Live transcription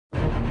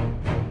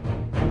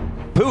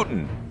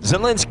Putin,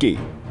 Zelensky,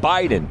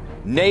 Biden,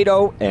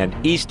 NATO, and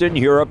Eastern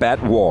Europe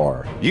at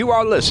war. You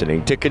are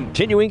listening to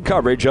continuing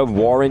coverage of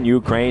war in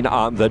Ukraine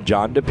on The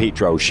John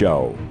DePetro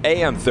Show.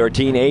 AM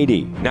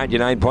 1380,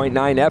 99.9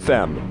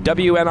 FM,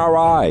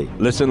 WNRI.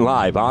 Listen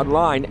live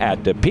online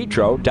at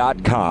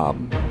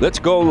DePetro.com. Let's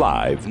go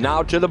live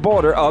now to the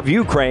border of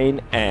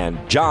Ukraine and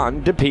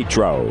John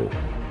DePetro.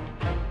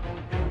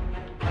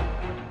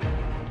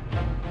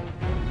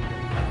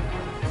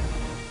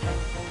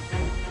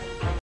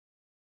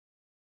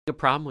 A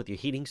problem with your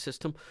heating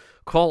system?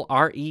 Call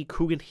R.E.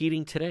 Coogan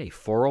Heating today,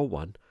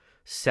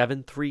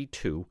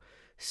 401-732-6562.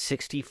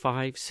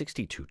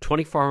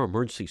 24-hour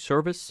emergency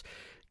service,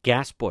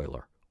 gas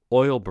boiler,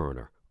 oil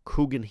burner,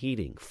 Coogan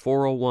Heating,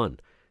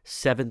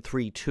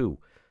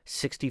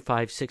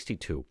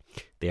 401-732-6562.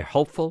 They're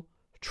helpful,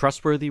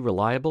 trustworthy,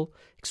 reliable.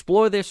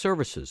 Explore their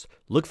services.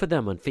 Look for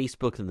them on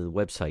Facebook, and the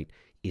website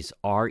is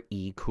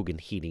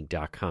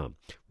recooganheating.com.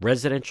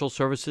 Residential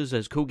services,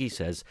 as Coogie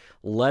says,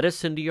 let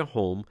us into your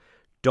home.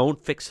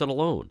 Don't fix it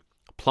alone.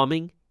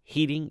 Plumbing,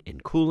 heating,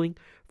 and cooling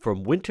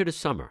from winter to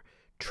summer.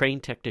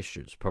 Trained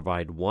technicians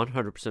provide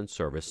 100%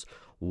 service,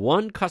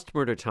 one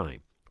customer at a time.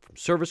 From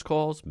service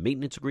calls,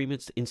 maintenance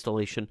agreements, to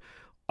installation,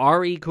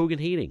 R.E. Coogan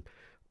Heating.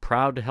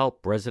 Proud to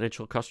help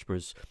residential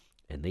customers,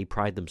 and they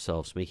pride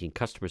themselves making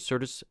customer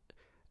service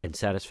and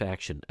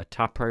satisfaction a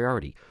top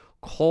priority.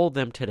 Call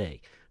them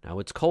today. Now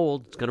it's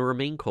cold. It's going to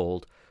remain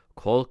cold.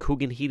 Call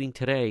Coogan Heating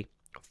today,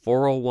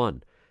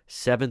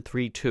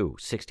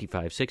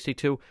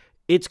 401-732-6562.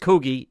 It's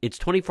Coogie. It's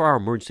 24-hour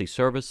emergency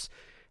service.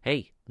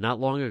 Hey, not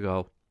long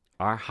ago,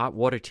 our hot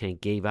water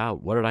tank gave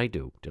out. What did I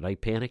do? Did I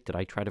panic? Did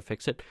I try to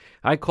fix it?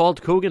 I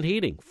called Coogan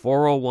Heating,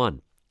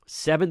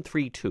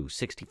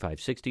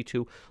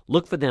 401-732-6562.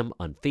 Look for them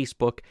on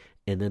Facebook,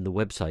 and then the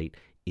website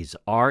is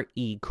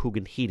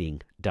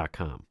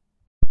recooganheating.com.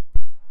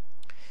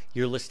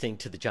 You're listening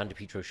to the John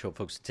DePetro Show,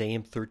 folks. It's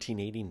AM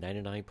 1380,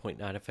 99.9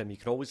 FM. You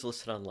can always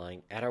listen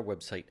online at our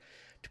website,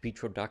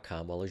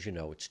 DePetro.com. Well, as you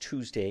know, it's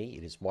Tuesday.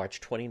 It is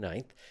March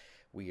 29th.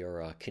 We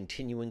are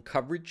continuing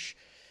coverage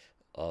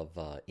of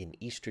in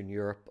Eastern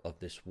Europe of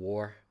this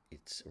war.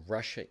 It's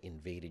Russia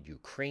invaded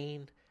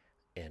Ukraine,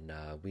 and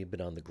we've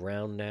been on the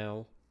ground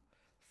now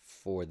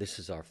for, this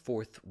is our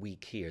fourth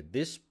week here.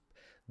 This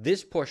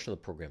portion of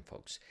the program,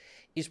 folks,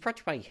 is brought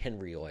to you by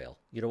Henry Oil.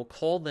 You know,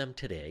 call them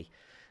today.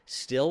 It's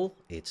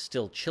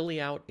still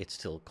chilly out. It's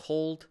still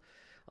cold.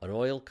 An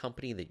oil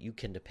company that you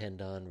can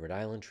depend on, Rhode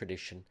Island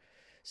tradition.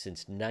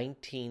 Since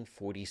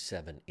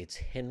 1947, it's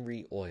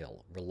Henry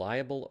Oil.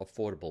 Reliable,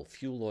 affordable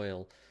fuel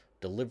oil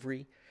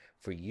delivery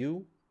for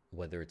you,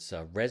 whether it's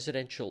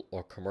residential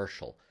or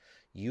commercial.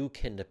 You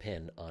can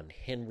depend on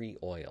Henry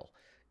Oil.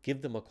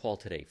 Give them a call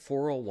today,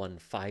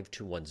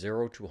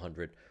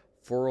 401-521-0200,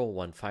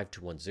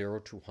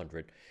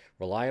 401-521-0200.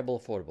 Reliable,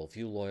 affordable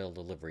fuel oil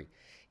delivery.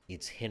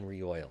 It's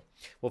Henry Oil.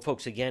 Well,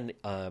 folks, again,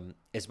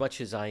 as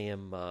much as I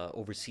am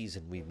overseas,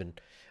 and we've been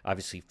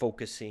obviously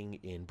focusing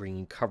in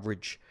bringing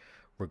coverage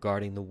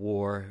regarding the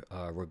war,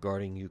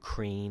 regarding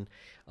Ukraine,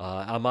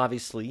 I'm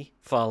obviously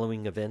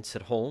following events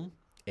at home,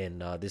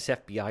 and this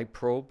FBI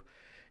probe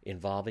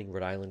involving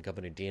Rhode Island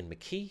Governor Dan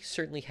McKee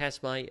certainly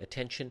has my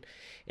attention,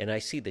 and I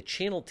see that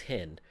Channel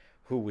 10,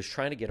 who was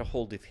trying to get a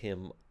hold of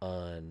him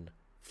on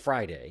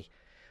Friday,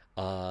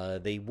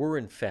 they were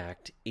in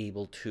fact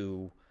able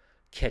to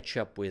catch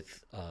up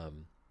with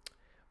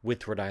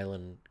Rhode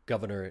Island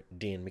Governor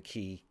Dan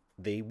McKee.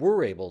 They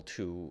were able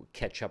to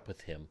catch up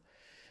with him,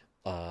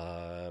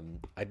 I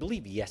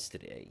believe,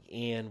 yesterday.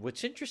 And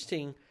what's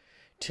interesting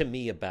to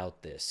me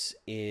about this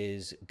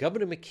is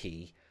Governor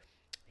McKee,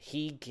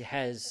 he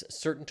has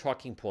certain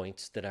talking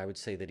points that I would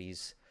say that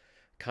he's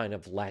kind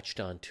of latched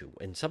onto.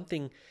 And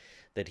something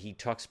that he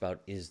talks about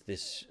is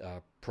this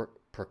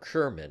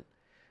procurement.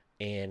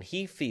 And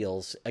he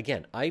feels,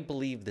 again, I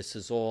believe this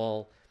is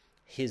all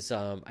his,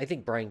 I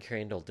think Brian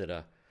Crandall did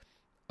a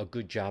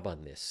good job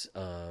on this,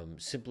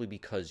 simply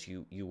because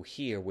you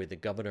hear where the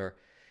governor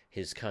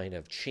has kind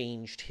of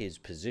changed his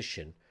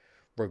position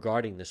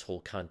regarding this whole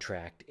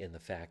contract and the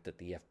fact that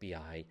the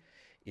FBI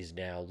is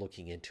now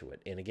looking into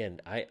it. And again,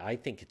 I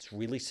think it's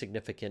really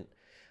significant.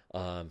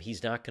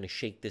 He's not going to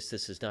shake this.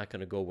 This is not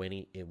going to go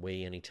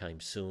away anytime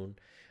soon.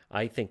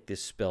 I think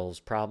this spells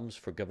problems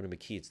for Governor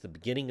McKee. It's the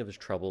beginning of his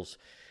troubles,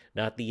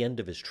 not the end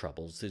of his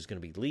troubles. There's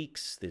going to be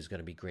leaks. There's going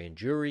to be grand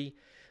jury.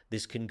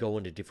 This can go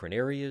into different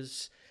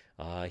areas.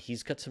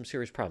 He's got some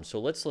serious problems. So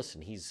let's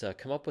listen. He's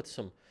come up with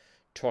some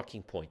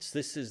talking points.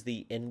 This is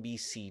the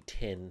NBC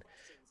 10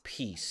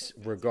 piece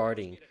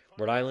regarding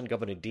Rhode Island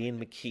Governor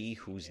Dan McKee,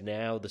 who's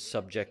now the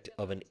subject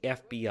of an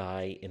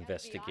FBI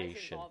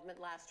investigation. Involvement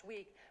last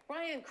week.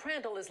 Brian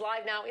Crandall is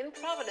live now in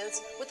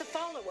Providence with the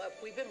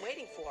follow-up we've been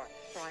waiting for.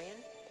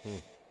 Brian?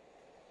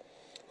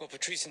 Well,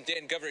 Patrice and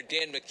Dan, Governor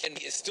Dan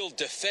McKee is still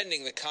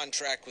defending the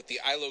contract with the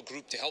ILO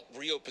Group to help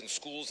reopen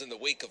schools in the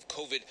wake of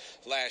COVID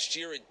last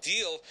year, a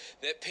deal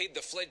that paid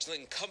the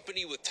fledgling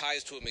company with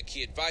ties to a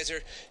McKee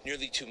advisor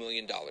nearly $2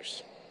 million.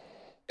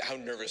 How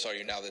nervous are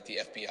you now that the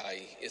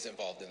FBI is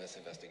involved in this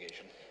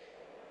investigation?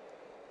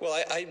 Well,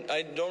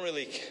 I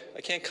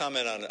can't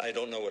comment on, I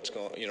don't know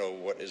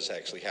what is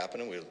actually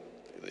happening.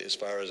 As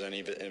far as any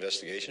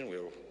investigation,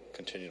 we'll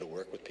continue to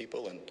work with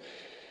people and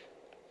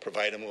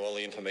provide them with all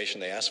the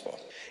information they ask for.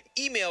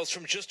 Emails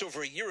from just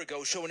over a year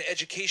ago show an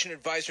education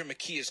advisor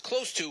McKee is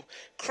close to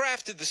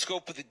crafted the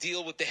scope of the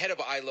deal with the head of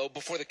ILO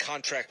before the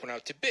contract went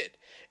out to bid,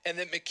 and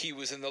that McKee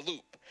was in the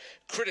loop.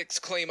 Critics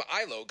claim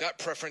ILO got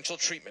preferential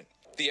treatment.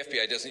 The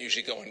FBI doesn't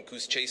usually go on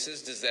goose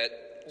chases.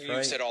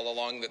 You've said all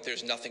along that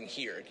there's nothing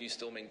here. Do you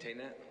still maintain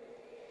that?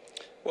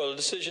 Well, the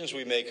decisions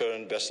we make are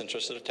in the best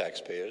interest of the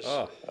taxpayers.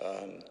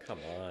 Come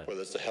on.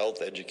 Whether it's the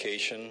health,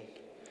 education,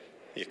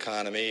 the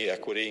economy,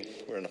 equity,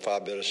 we're in a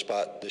far better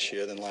spot this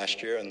year than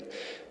last year, and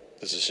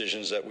the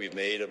decisions that we've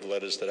made have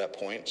led us to that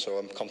point, so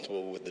I'm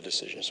comfortable with the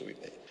decisions that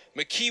we've made.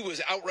 McKee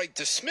was outright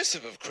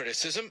dismissive of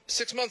criticism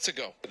 6 months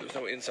ago. There was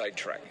no inside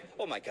track.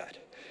 Oh, my God.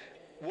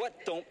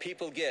 What don't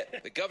people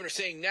get? The governor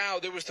saying now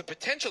there was the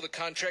potential the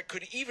contract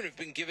could even have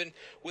been given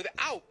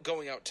without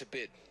going out to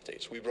bid.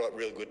 We brought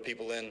real good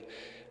people in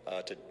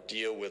to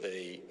deal with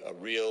a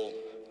real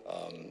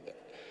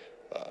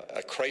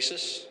a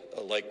crisis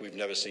like we've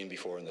never seen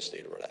before in the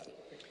state of Rhode Island.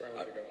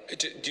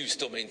 Do you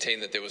still maintain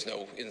that there was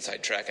no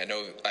inside track? I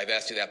know I've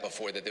asked you that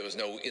before, that there was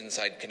no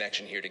inside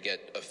connection here to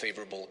get a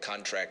favorable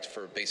contract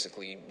for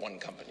basically one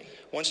company.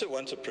 Once it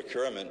went to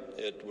procurement,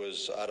 it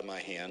was out of my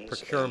hands.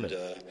 Procurement.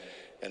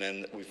 And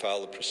then we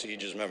followed the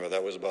procedures. Remember,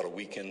 that was about a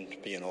weekend to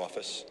be in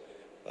office.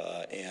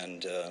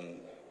 And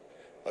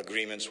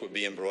agreements were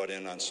being brought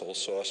in on sole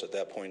source at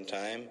that point in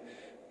time.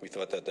 We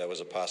thought that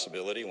was a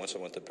possibility. Once it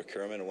went to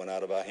procurement, it went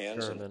out of our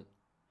hands. All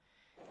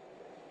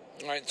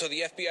right, so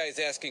the FBI is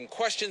asking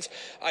questions.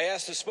 I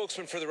asked the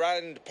spokesman for the Rhode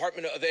Island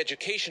Department of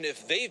Education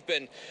if they've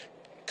been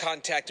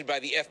contacted by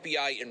the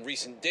FBI in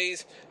recent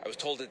days. I was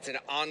told it's an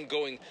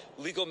ongoing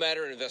legal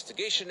matter and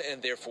investigation,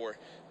 and therefore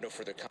no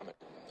further comment.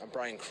 I'm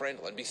Brian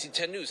Crandall, NBC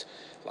 10 News,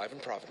 live in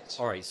Providence.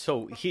 All right,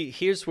 so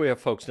here's where,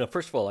 folks, now,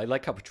 first of all, I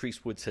like how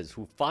Patrice Wood says,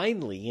 who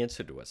finally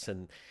answered to us,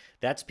 and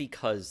that's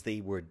because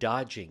they were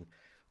dodging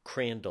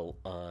Crandall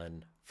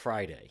on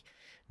Friday.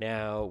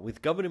 Now,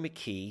 with Governor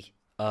McKee,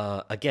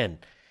 again,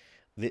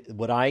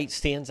 what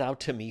stands out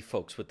to me,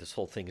 folks, with this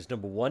whole thing is,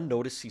 number one,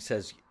 notice he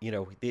says,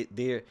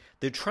 they're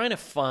trying to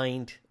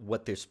find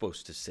what they're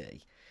supposed to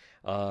say.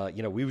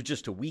 We were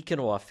just a week in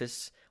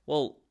office.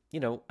 Well, I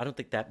don't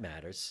think that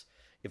matters.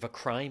 If a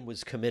crime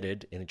was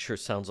committed, and it sure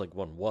sounds like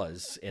one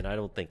was, and I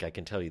don't think I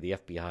can tell you the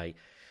FBI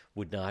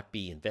would not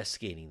be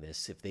investigating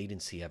this if they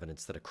didn't see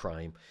evidence that a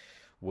crime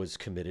was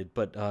committed.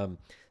 But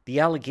the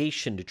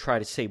allegation to try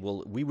to say,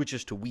 well, we were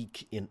just a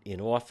week in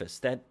office,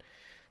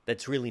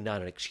 that's really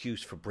not an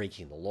excuse for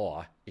breaking the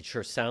law. It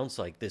sure sounds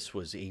like this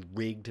was a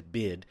rigged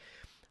bid.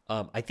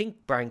 I think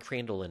Brian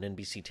Crandall and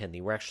NBC 10,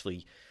 they were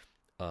actually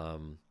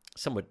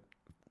somewhat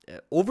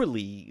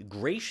overly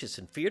gracious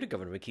and fair to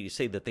Governor McKee to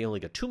say that they only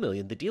got $2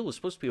 million. The deal was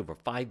supposed to be over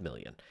 $5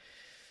 million.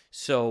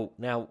 So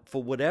now,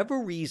 for whatever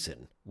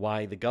reason,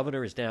 why the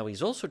governor is now,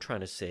 he's also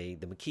trying to say,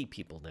 the McKee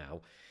people now,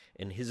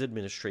 and his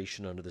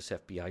administration under this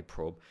FBI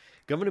probe,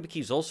 Governor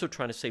McKee is also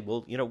trying to say,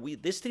 well,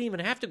 this didn't even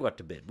have to go out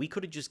to bid. We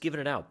could have just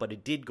given it out, but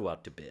it did go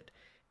out to bid.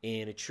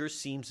 And it sure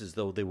seems as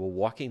though they were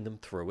walking them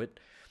through it.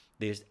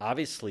 There's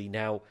obviously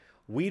now,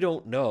 we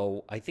don't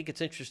know. I think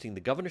it's interesting.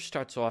 The governor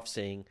starts off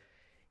saying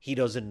he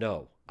doesn't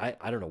know.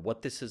 I don't know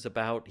what this is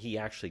about. He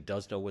actually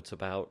does know what's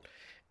about.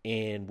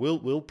 And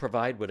we'll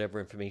provide whatever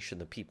information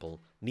the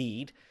people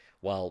need.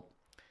 Well,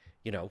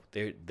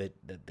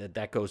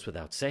 that goes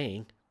without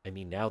saying. I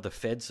mean, now the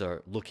feds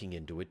are looking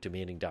into it,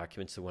 demanding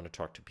documents. They want to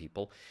talk to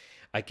people.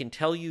 I can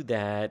tell you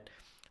that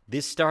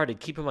this started,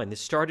 keep in mind,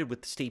 this started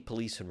with the state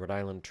police and Rhode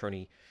Island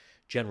Attorney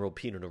General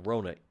Peter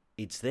Nerona.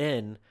 It's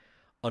then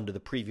under the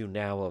preview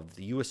now of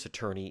the U.S.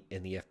 Attorney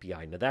and the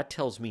FBI. Now, that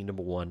tells me,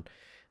 number one,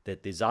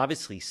 that there's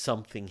obviously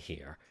something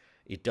here.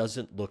 It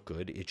doesn't look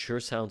good. It sure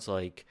sounds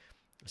like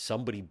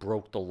somebody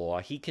broke the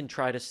law. He can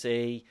try to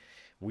say,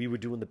 we were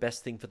doing the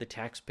best thing for the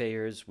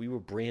taxpayers. We were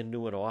brand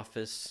new in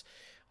office.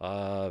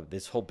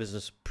 This whole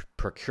business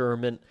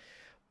procurement.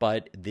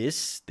 But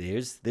this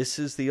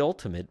is the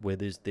ultimate, where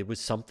there was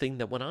something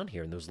that went on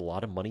here, and there was a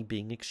lot of money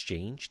being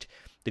exchanged.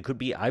 There could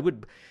be,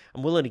 I'm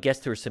willing to guess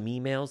there are some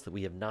emails that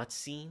we have not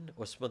seen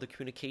or some other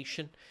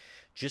communication,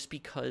 just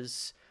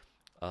because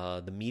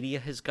the media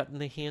has gotten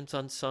their hands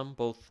on some,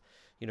 both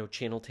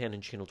Channel 10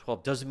 and Channel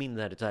 12. Doesn't mean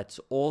that that's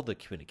all the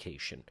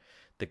communication.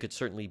 There could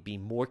certainly be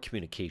more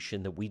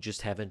communication that we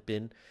just haven't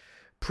been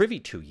privy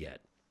to yet.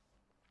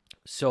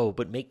 So,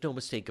 but make no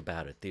mistake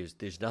about it.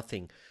 There's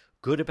nothing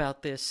good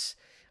about this.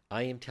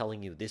 I am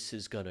telling you, this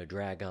is going to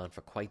drag on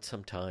for quite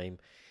some time.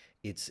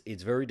 It's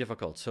very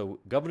difficult. So,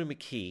 Governor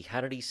McKee,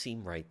 how did he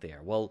seem right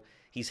there? Well,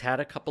 he's had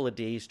a couple of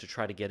days to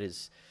try to get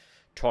his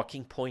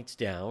talking points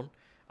down.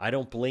 I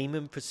don't blame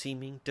him for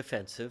seeming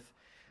defensive.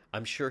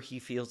 I'm sure he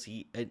feels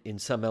in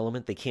some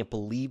element, they can't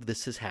believe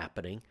this is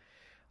happening,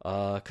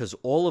 because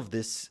all of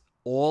this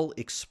all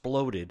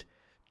exploded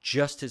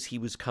just as he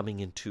was coming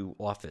into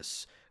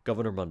office.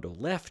 Governor Raimondo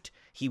left.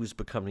 He was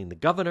becoming the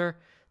governor.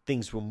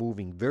 Things were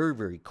moving very,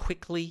 very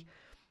quickly.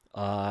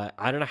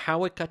 I don't know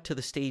how it got to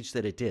the stage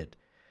that it did,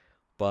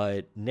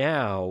 but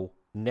now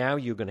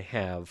you're going to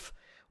have,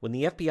 when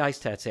the FBI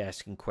starts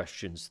asking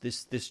questions,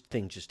 this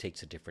thing just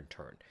takes a different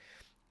turn.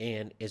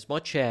 And as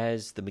much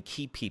as the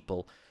McKee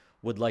people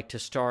would like to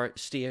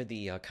steer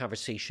the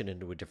conversation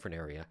into a different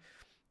area,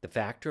 the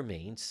fact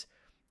remains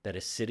that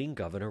a sitting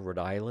governor, Rhode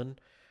Island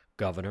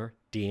Governor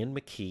Dan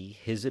McKee,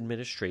 his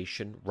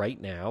administration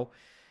right now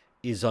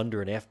is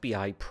under an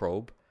FBI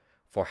probe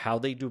for how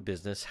they do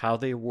business, how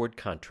they award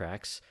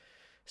contracts,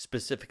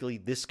 specifically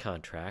this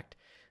contract.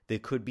 There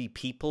could be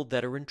people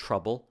that are in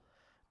trouble,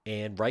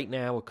 and right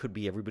now it could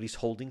be everybody's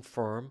holding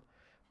firm,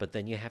 but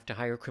then you have to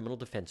hire criminal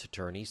defense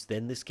attorneys.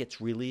 Then this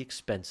gets really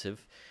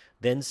expensive.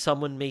 Then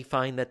someone may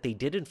find that they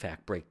did in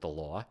fact break the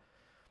law,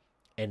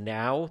 and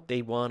now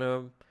they want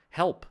to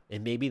help,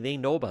 and maybe they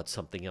know about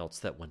something else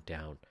that went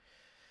down.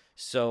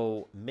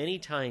 So many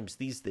times,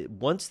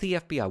 once the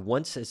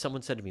FBI, as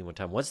someone said to me one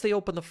time, once they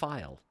open the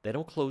file, they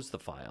don't close the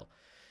file.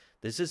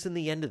 This isn't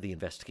the end of the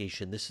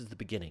investigation. This is the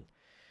beginning.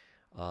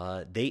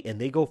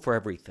 They go for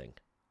everything.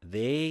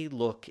 They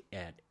look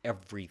at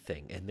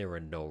everything, and they're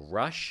in no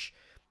rush.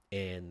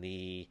 And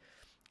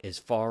as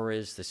far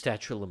as the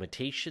statute of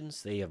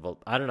limitations, they have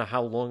I don't know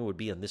how long it would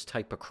be on this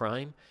type of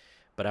crime,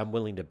 but I'm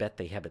willing to bet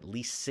they have at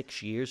least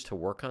 6 years to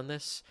work on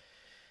this.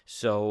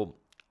 So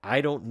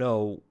I don't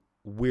know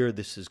where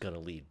this is going to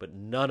lead, but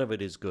none of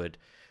it is good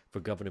for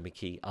Governor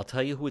McKee. I'll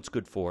tell you who it's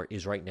good for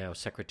is right now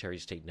Secretary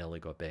of State Nellie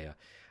Gorbea.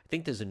 I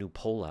think there's a new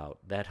poll out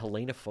that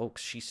Helena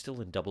Foulkes, she's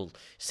still in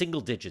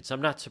single digits.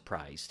 I'm not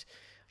surprised.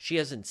 She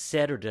hasn't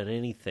said or done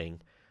anything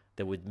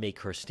that would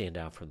make her stand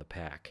out from the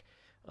pack.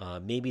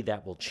 Maybe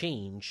that will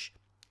change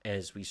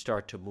as we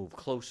start to move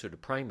closer to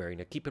primary.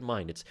 Now, keep in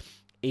mind, it's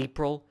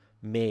April,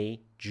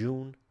 May,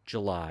 June,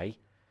 July,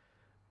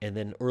 and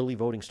then early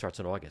voting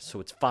starts in August. So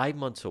it's 5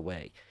 months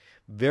away.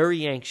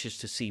 Very anxious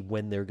to see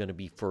when they're going to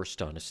be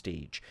first on a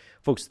stage.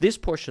 Folks, this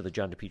portion of the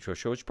John DePetro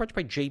Show is brought to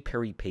you by J.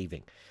 Perry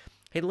Paving.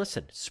 Hey,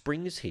 listen,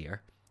 spring is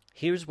here.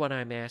 Here's what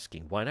I'm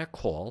asking. Why not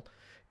call,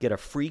 get a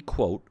free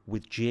quote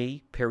with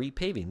J. Perry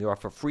Paving? They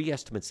offer free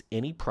estimates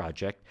any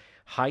project,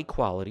 high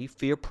quality,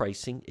 fair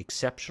pricing,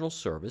 exceptional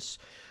service,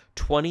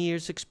 20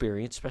 years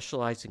experience,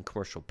 specialized in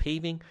commercial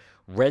paving,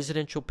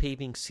 residential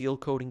paving, seal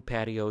coating,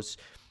 patios.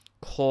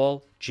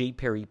 Call J.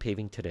 Perry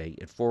Paving today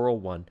at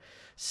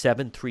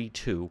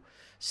 401-732-1730.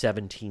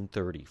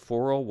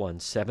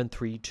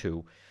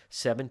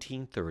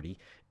 401-732-1730.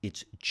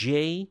 It's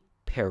J.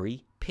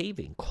 Perry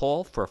Paving.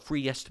 Call for a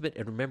free estimate.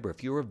 And remember,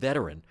 if you're a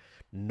veteran,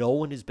 no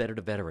one is better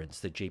to veterans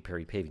than J.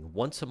 Perry Paving.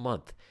 Once a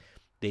month,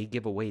 they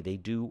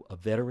do a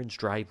veteran's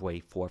driveway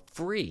for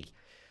free.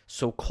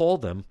 So call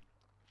them.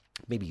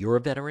 Maybe you're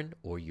a veteran,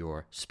 or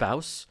your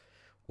spouse,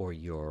 or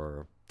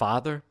your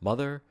father,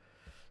 mother,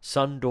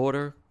 son,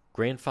 daughter,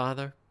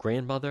 grandfather,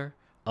 grandmother,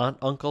 aunt,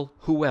 uncle,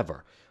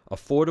 whoever.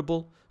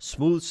 Affordable,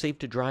 smooth, safe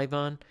to drive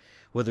on,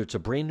 whether it's a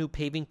brand new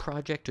paving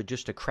project or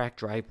just a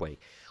cracked driveway.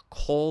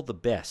 Call the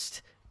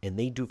best, and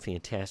they do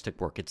fantastic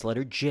work. It's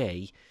letter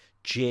J,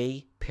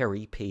 J.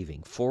 Perry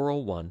Paving,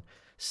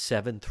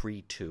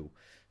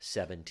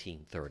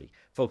 401-732-1730.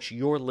 Folks,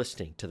 you're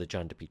listening to The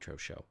John DePetro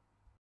Show.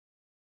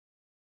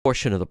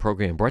 Portion of the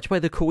program brought to you by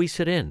the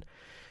Coesit Inn.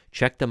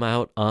 Check them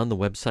out on the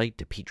website,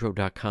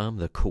 depetro.com.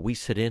 The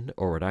Coesit Inn,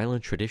 or Rhode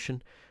Island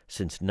tradition,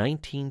 since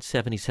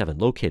 1977.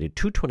 Located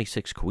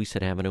 226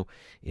 Coesit Avenue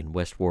in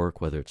West Warwick.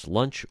 Whether it's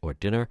lunch or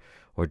dinner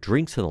or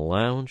drinks in the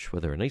lounge,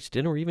 whether a nice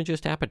dinner or even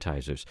just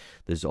appetizers,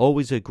 there's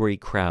always a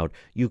great crowd.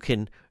 You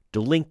can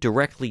link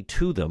directly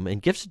to them,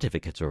 and gift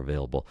certificates are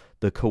available.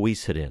 The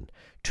Coesit Inn,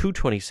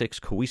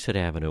 226 Coesit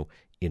Avenue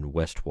in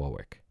West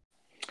Warwick.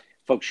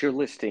 Folks, you're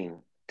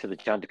listening to the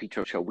John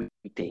DePetro Show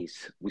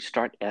weekdays. We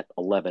start at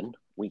 11.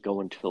 We go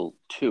until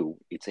 2.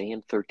 It's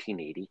AM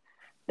 1380,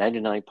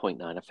 99.9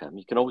 FM.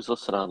 You can always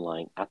listen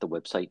online at the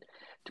website,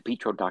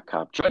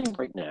 depetro.com. Joining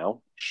right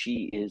now,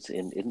 she is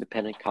an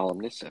independent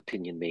columnist,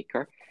 opinion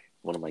maker,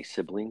 one of my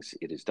siblings.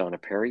 It is Donna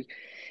Perry.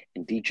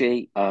 And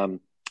DJ,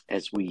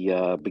 as we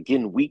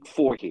begin week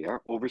 4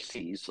 here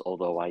overseas,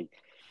 although I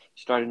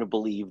starting to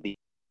believe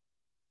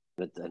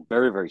that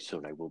very, very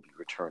soon I will be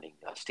returning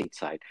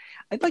stateside.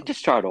 I'd like to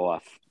start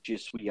off,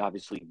 we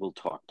obviously will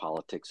talk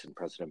politics and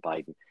President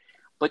Biden,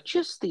 but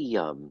just the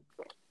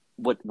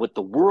what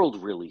the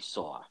world really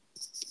saw,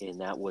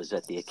 and that was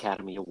at the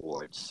Academy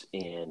Awards,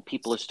 and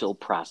people are still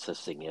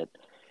processing it,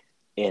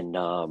 and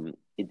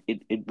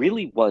it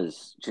really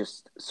was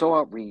just so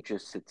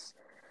outrageous.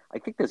 I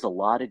think there's a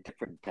lot of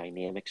different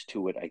dynamics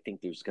to it. I think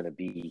there's going to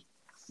be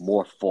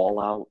more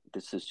fallout.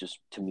 This is just,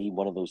 to me,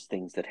 one of those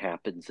things that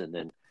happens, and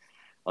then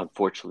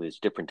unfortunately there's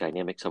different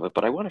dynamics of it.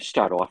 But I want to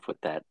start off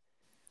with that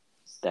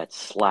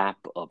slap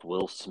of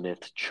Will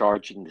Smith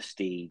charging the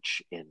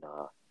stage and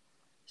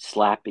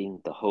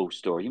slapping the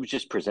host, or he was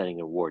just presenting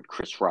an award,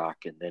 Chris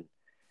Rock, and then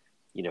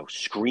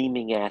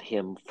screaming at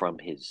him from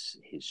his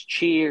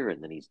chair,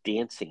 and then he's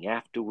dancing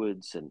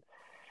afterwards and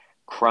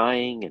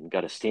crying, and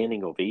got a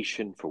standing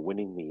ovation for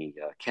winning the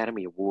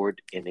Academy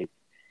Award. And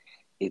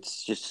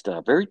it's just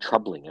very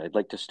troubling. I'd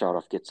like to start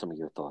off, get some of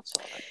your thoughts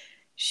on it.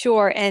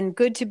 Sure, and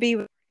good to be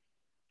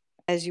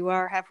as you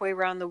are halfway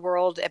around the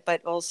world,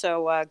 but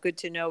also good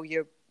to know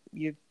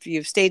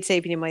you've stayed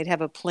safe and you might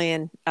have a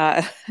plan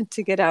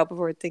to get out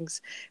before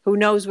things. Who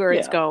knows where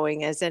it's Yeah,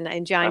 going?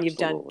 And John, you've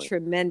done absolutely.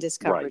 tremendous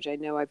Right. coverage. I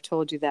know I've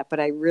told you that, but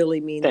I really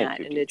mean Thank that,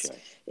 you, and DJ.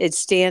 it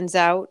stands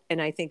out,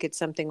 and I think it's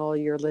something all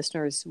your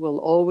listeners will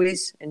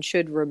always and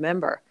should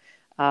remember.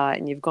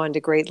 And you've gone to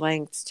great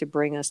lengths to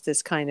bring us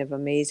this kind of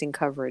amazing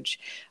coverage.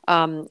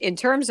 In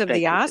terms of the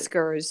Thank you, Dave.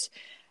 Oscars,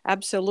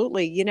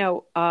 absolutely.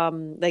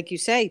 Like you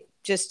say,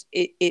 just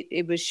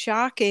it was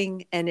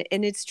shocking, and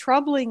it's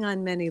troubling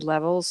on many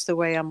levels, the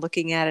way I'm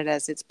looking at it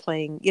as it's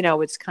playing.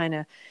 It's kind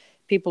of,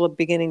 people are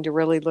beginning to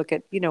really look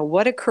at,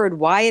 what occurred,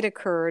 why it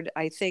occurred.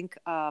 I think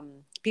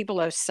people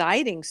are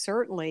siding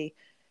certainly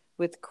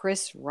with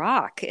Chris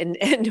Rock,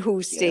 and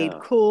who stayed Yeah.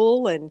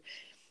 cool, and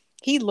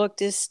he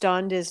looked as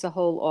stunned as the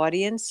whole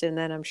audience, and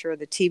then I'm sure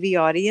the TV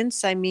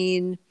audience. I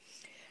mean,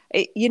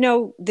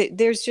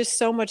 there's just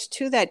so much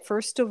to that.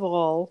 First of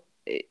all,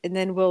 and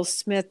then Will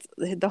Smith,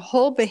 the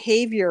whole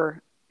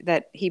behavior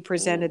that he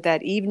presented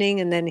that evening,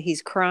 and then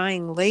he's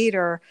crying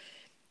later.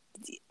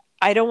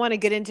 I don't want to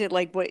get into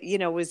like what,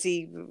 was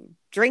he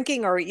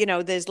drinking, or,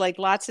 there's like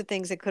lots of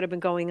things that could have been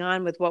going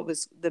on with what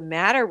was the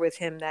matter with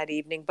him that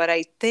evening. But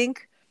I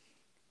think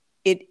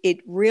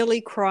it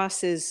really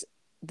crosses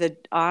the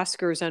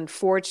Oscars,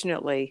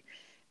 unfortunately,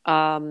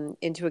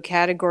 into a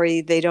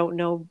category they don't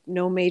know,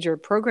 no major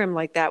program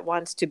like that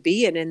wants to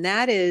be in. And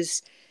that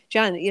is,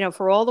 John,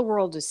 for all the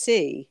world to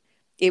see,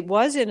 it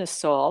was an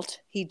assault.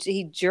 He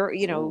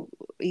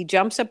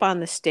jumps up on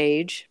the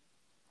stage.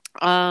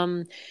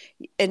 And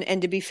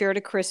to be fair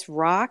to Chris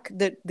Rock,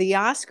 the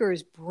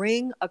Oscars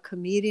bring a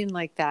comedian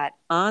like that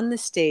on the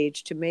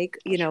stage to make,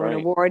 That's an right.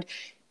 award,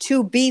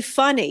 to be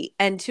funny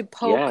and to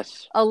poke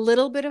Yes. a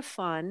little bit of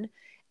fun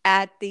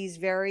at these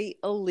very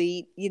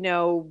elite,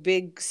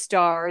 big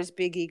stars,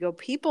 big ego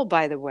people,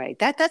 by the way.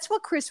 That's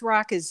what Chris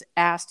Rock is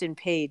asked and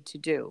paid to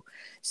do.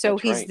 So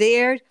That's he's right.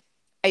 there.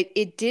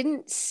 It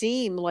didn't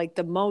seem like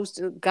the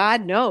most,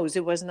 God knows,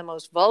 it wasn't the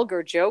most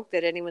vulgar joke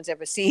that anyone's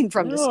ever seen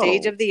from the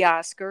stage No. of the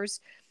Oscars.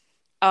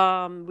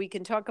 We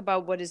can talk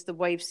about what is the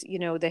wife's,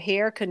 the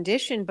hair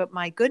condition, but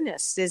my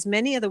goodness, there's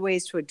many other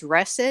ways to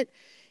address it.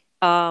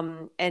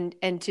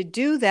 And to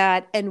do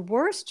that, and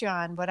worse,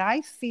 John, what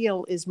I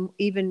feel is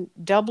even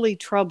doubly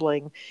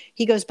troubling.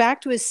 He goes back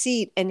to his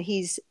seat and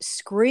he's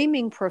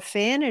screaming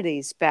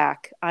profanities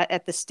back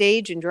at the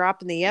stage and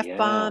dropping the Yeah.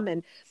 F-bomb,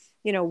 and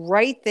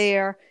right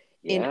there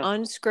in Yeah.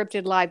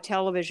 unscripted live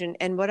television.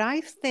 And what I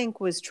think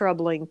was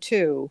troubling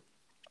too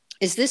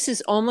is this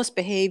is almost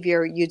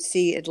behavior you'd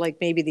see at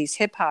like maybe these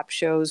hip hop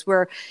shows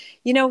where,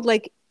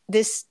 like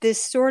this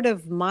sort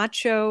of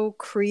macho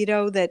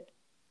credo that,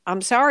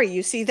 I'm sorry,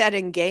 you see that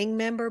in gang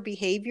member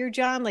behavior,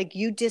 John, like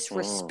you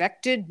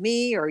disrespected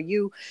me, or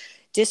you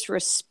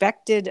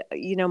disrespected,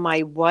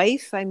 my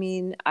wife. I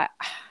mean,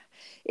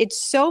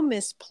 it's so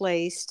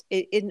misplaced.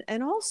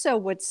 And also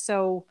what's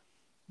so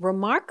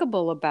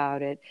remarkable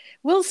about it,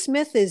 Will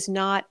Smith is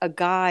not a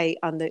guy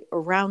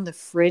around the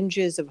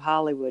fringes of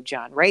Hollywood,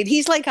 John, right?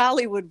 He's like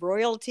Hollywood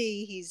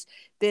royalty. He's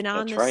been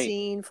on That's the right.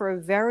 scene for a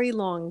very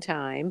long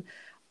time.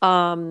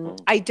 Mm.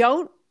 I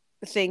don't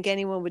think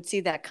anyone would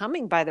see that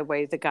coming, by the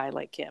way, the guy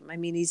like him. I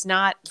mean, he's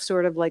not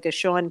sort of like a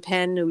Sean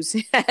Penn who's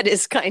had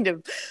his kind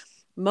of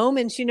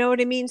moments, you know what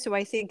I mean? So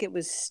I think it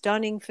was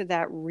stunning for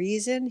that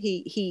reason.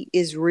 He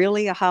is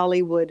really a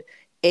Hollywood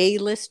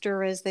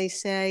A-lister, as they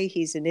say.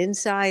 He's an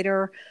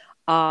insider.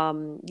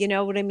 You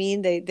know what I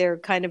mean? They're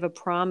kind of a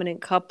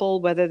prominent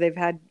couple, whether they've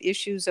had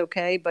issues,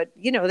 okay, but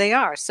they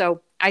are.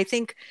 So I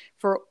think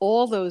for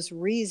all those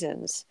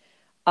reasons,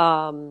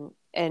 and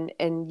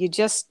you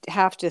just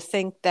have to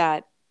think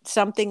that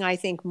something, I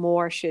think,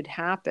 more should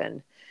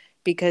happen,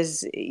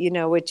 because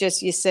it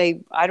just, you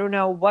say, I don't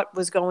know what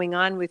was going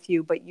on with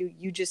you, but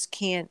you just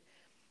can't.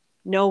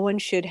 No one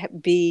should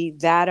be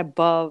that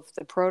above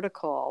the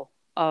protocol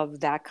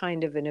of that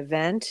kind of an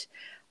event.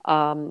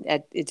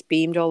 It's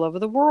beamed all over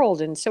the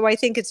world, and so I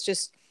think it's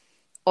just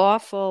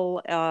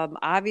awful,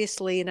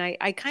 obviously. And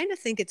I kind of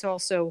think it's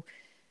also,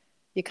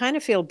 you kind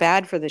of feel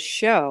bad for the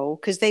show,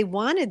 because they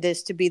wanted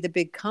this to be the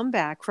big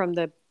comeback from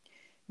the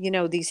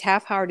these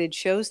half-hearted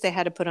shows they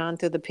had to put on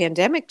through the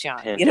pandemic,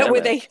 John, where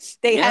they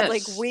had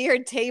like Yes.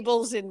 weird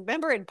tables, and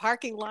remember, in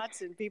parking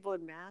lots, and people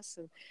in masks,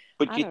 and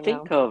But I you don't know.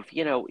 think of,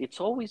 it's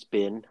always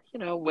been,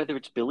 whether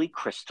it's Billy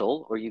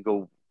Crystal or you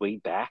go way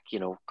back,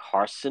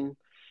 Carson,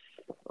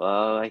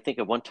 I think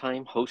at one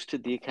time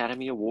hosted the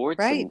Academy Awards,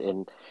 Right.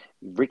 and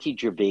Ricky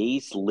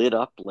Gervais lit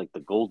up like the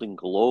Golden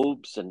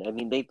Globes. And I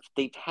mean,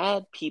 they've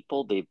had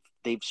people,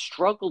 they've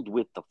struggled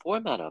with the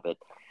format of it.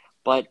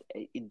 But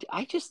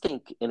I just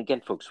think, and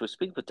again, folks, we're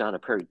speaking with Donna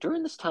Perry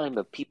during this time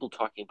of people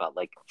talking about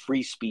like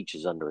free speech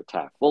is under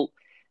attack. Well,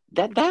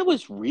 that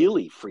was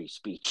really free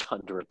speech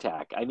under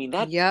attack. I mean,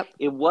 Yep.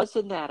 it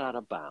wasn't that out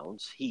of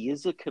bounds. He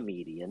is a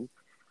comedian.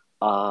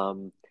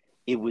 They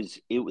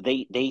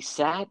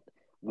sat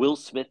Will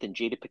Smith and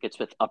Jada Pinkett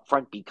Smith up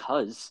front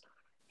because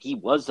he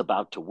was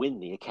about to win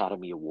the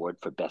Academy Award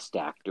for Best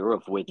Actor,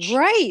 of which,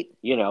 Right.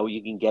 you know,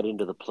 you can get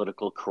into the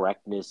political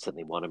correctness, and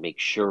they want to make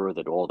sure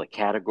that all the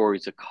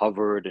categories are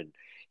covered. And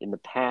in the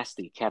past,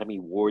 the Academy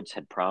Awards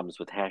had problems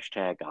with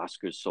hashtag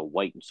Oscars so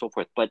white and so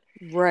forth. But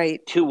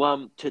Right.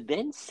 to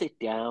then sit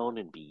down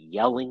and be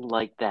yelling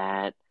like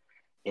that,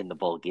 in the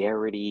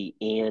vulgarity,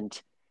 and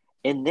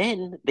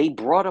then they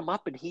brought him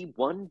up and he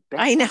won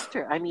Best I know.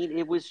 Actor. I mean,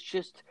 it was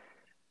just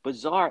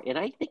bizarre. And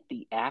I think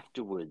the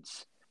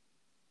afterwards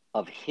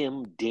of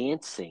him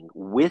dancing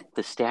with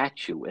the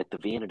statue at the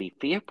Vanity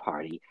Fair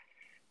party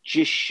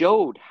just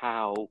showed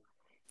how,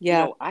 you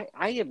Yeah. know,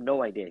 I have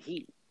no idea.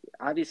 He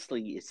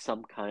obviously is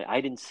some kind.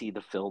 I didn't see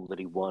the film that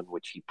he won,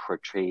 which he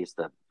portrays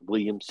the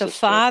Williams The sister,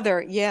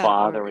 father. Yeah.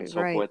 father, and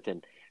so Right. forth,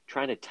 and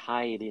trying to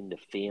tie it into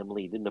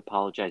family. Didn't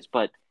apologize,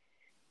 but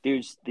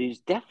there's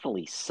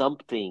definitely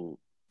something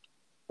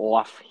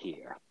off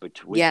here with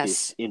Yes.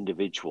 this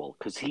individual,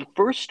 because he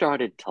first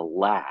started to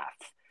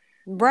laugh.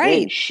 Then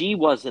Right. she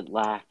wasn't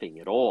laughing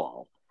at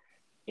all.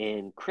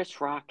 And Chris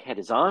Rock had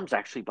his arms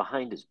actually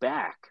behind his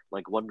back,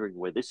 like wondering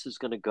where this is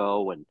going to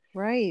go, and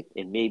Right.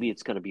 maybe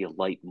it's going to be a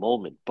light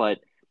moment.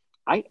 But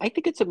I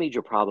think it's a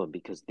major problem,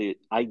 because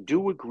I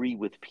do agree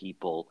with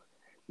people,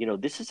 you know,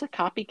 this is a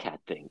copycat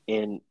thing.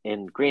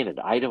 And granted,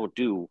 I don't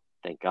do,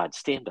 thank God,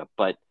 stand-up,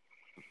 but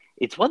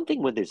it's one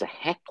thing when there's a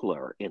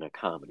heckler in a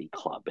comedy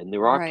club, and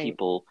there are Right.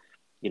 people,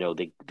 you know,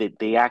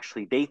 they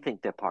actually, they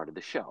think they're part of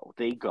the show.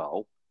 They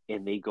go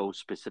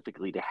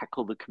specifically to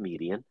heckle the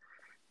comedian,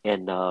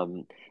 and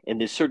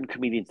there's certain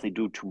comedians they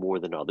do to more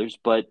than others.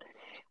 But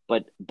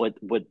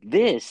with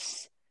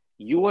this,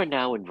 you are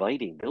now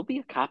inviting. There'll be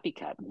a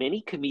copycat.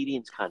 Many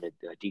comedians kind of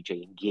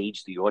DJ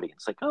engage the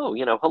audience, like, oh,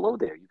 you know, hello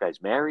there, you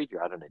guys married?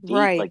 You're out on a date?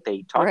 Right. Like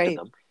they talk to Right.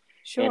 them,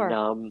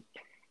 Sure.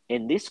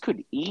 and this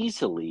could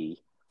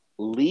easily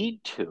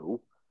lead to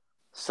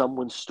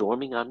someone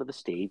storming onto the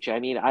stage. I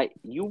mean,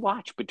 you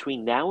watch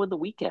between now and the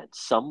weekend,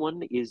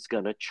 someone is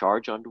gonna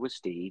charge onto a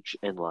stage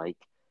and like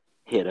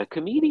hit a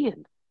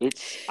comedian.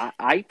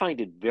 I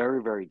find it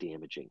very, very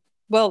damaging.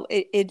 Well,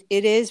 it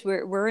is.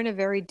 We're in a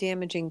very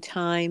damaging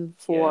time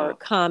for Yeah.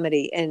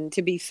 comedy. And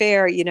to be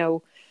fair, you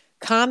know,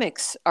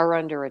 comics are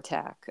under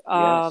attack.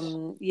 Yes.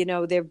 You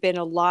know, there have been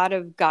a lot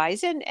of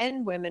guys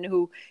and women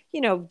who,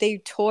 you know, they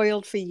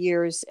toiled for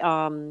years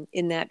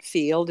in that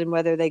field, and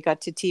whether they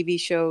got to TV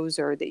shows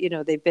or, you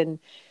know, they've been,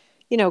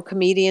 you know,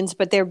 comedians,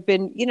 but there have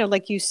been, you know,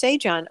 like you say,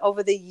 John,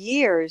 over the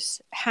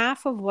years,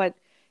 half of what,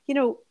 you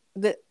know,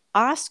 the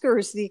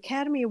Oscars, the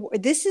Academy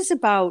Award, this is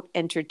about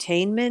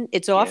entertainment.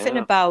 It's often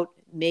Yeah. about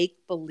make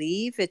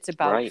believe, it's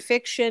about Right.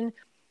 fiction,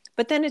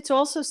 but then it's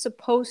also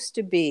supposed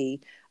to be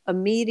a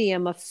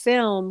medium. A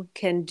film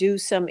can do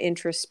some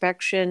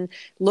introspection,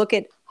 look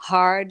at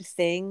hard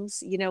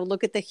things, you know,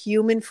 look at the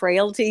human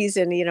frailties,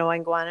 and, you know, I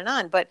can go on and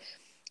on. But,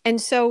 and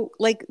so,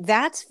 like,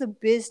 that's the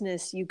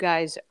business you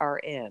guys are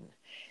in.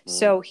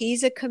 So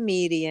he's a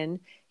comedian.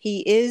 He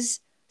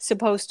is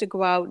supposed to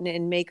go out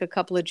and make a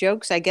couple of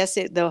jokes. I guess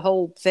the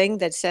whole thing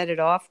that set it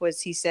off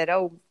was he said,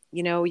 oh,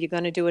 you know, you're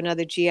going to do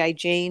another G.I.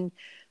 Jane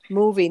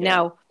movie. Yeah.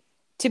 Now,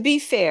 to be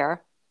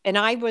fair, and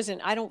I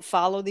don't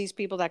follow these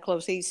people that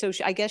closely. So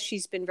I guess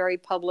she's been very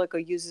public or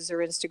uses her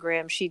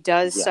Instagram. She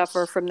does Yes.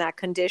 suffer from that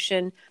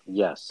condition,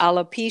 Yes.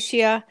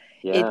 alopecia.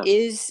 Yeah. It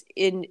is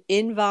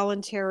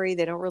involuntary.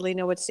 They don't really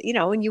know what's, you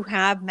know, and you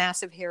have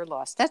massive hair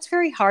loss. That's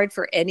very hard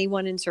for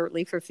anyone, and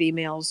certainly for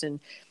females. And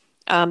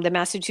the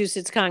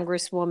Massachusetts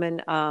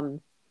Congresswoman,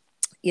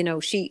 you know,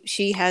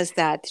 she has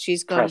that.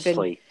 She's going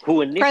Presley, who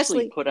initially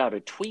Presley. put out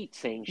a tweet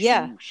saying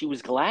Yeah. she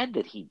was glad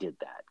that he did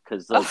that,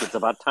 because like it's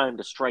about time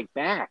to strike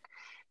back.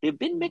 There have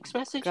been mixed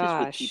messages with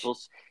Gosh. people.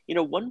 You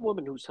know, one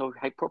woman who's so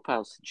high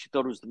profile said she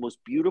thought it was the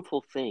most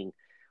beautiful thing,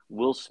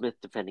 Will Smith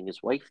defending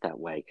his wife that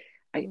way.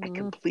 I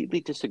completely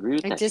disagree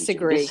with I that.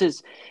 disagree. This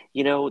is,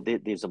 you know,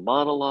 there's a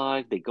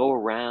monologue. They go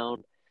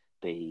around,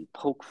 they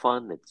poke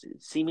fun. That's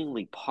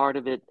seemingly part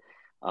of it.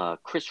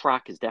 Chris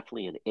Rock is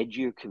definitely an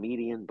edgier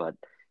comedian, but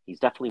he's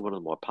definitely one of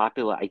the more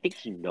popular. I think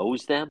he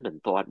knows them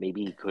and thought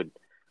maybe he could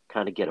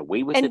kind of get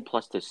away with it.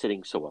 Plus, they're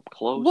sitting so up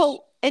close.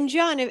 Well, and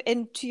John,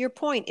 and to your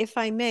point, if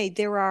I may,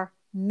 there are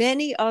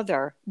many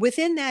other,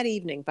 within that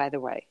evening, by the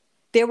way,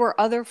 there were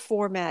other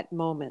format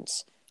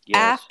moments. Yes.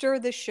 After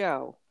the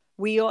show.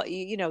 We all,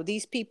 you know,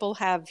 these people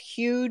have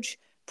huge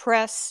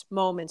press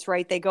moments,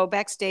 right? They go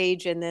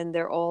backstage, and then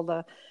they're all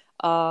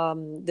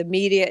the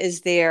media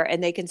is there,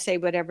 and they can say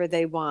whatever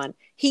they want.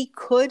 He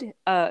could,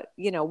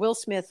 you know, Will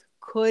Smith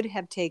could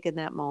have taken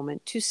that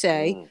moment to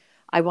say,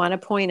 I want to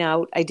point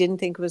out, I didn't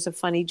think it was a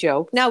funny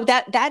joke. Now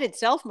that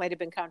itself might have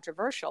been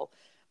controversial,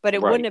 but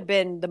it wouldn't have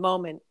been the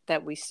moment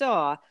that we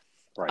saw.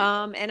 Right.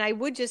 And I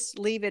would just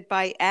leave it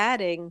by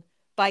adding,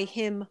 by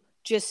him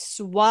just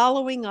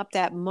swallowing up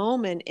that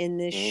moment in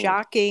this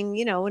shocking,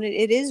 you know, and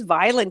it is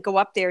violent, go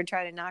up there and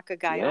try to knock a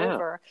guy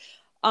over.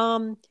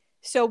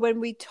 So when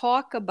we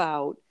talk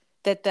about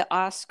that the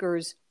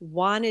Oscars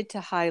wanted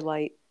to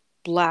highlight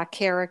Black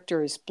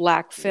characters,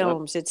 Black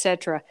films,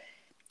 etc.,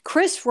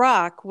 Chris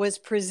Rock was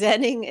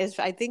presenting, as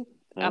I think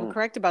I'm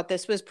correct about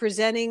this, was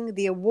presenting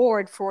the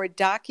award for a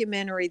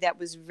documentary that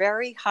was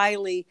very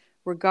highly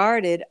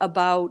regarded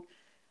about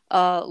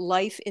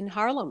life in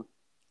Harlem.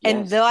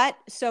 And that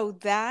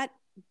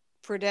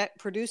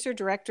producer,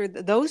 director,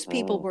 those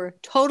people were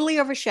totally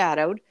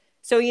overshadowed.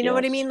 So you know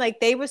what I mean? Like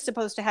they were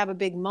supposed to have a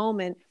big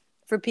moment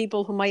for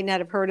people who might not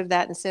have heard of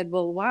that and said,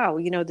 well, wow,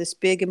 this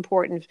big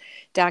important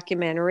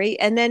documentary.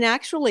 And then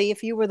actually,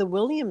 if you were the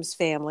Williams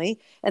family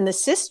and the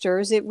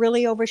sisters, it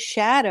really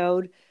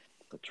overshadowed.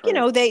 That's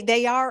right.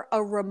 They are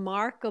a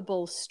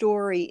remarkable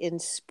story in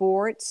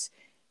sports.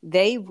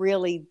 They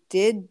really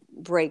did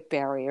break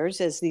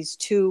barriers as these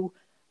two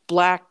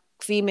Black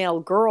female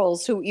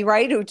girls who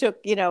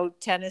took,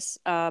 tennis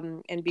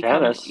and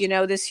become,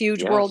 this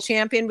huge world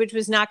champion, which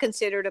was not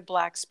considered a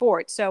Black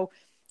sport. So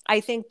I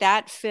think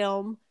that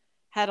film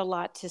had a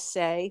lot to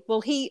say.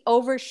 Well, he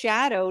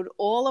overshadowed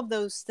all of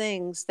those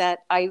things that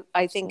I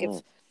think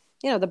if,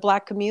 the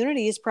Black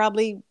community is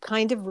probably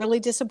kind of really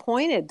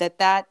disappointed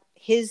that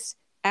his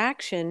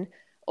action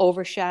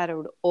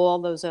overshadowed all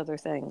those other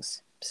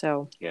things.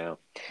 So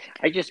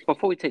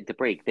before we take the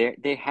break,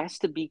 there has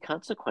to be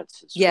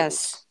consequences.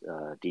 Yes,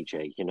 for this,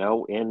 DJ.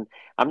 And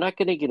I'm not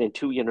going to get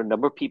into. A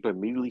number of people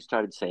immediately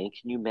started saying,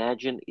 "Can you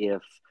imagine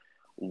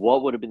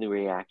what would have been the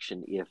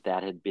reaction if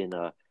that had been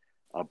a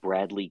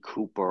Bradley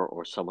Cooper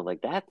or someone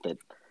like that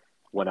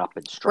went up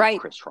and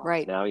struck Chris Rock?"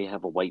 Right. Now you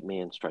have a white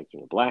man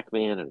striking a Black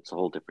man, and it's a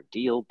whole different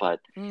deal.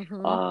 But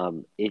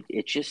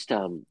it just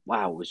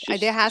wow, it was just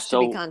there has to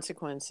be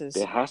consequences.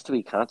 There has to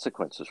be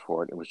consequences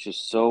for it. It was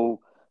just so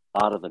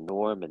out of the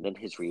norm, and then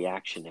his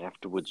reaction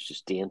afterwards,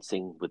 just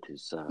dancing with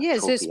his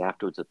trophy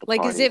afterwards at the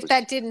party, as if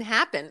that didn't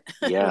happen.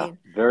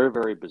 Very,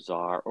 very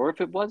bizarre. Or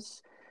if it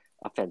was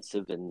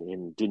offensive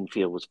and didn't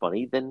feel it was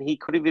funny, then he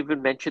could have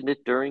even mentioned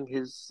it during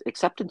his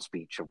acceptance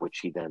speech, of which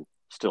he then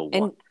still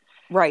won.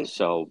 Right.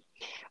 So,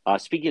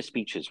 speaking of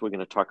speeches, we're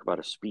going to talk about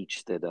a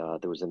speech that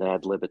there was an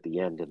ad lib at the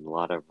end and a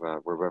lot of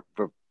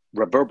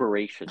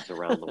reverberations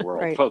around the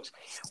world. Right. Folks,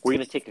 we're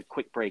going to take a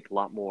quick break. A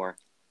lot more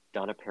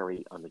Donna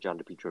Perry on the John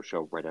DePetro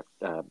Show right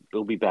after.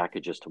 We'll be back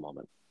in just a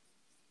moment.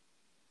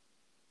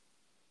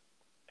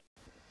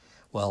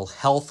 Well,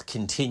 health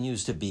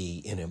continues to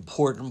be an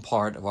important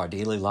part of our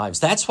daily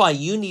lives. That's why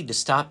you need to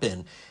stop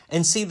in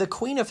and see the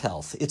Queen of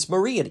Health. It's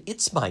Marie at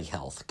It's My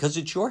Health, because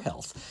it's your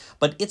health.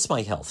 But It's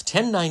My Health,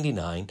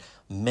 1099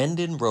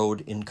 Mendon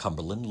Road in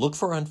Cumberland. Look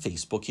for her on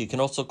Facebook. You can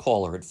also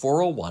call her at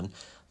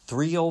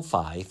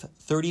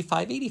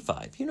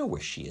 401-305-3585. You know where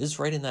she is,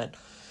 right in that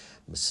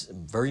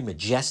very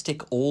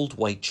majestic old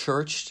white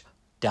church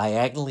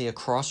diagonally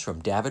across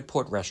from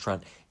Davenport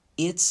Restaurant.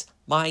 It's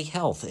My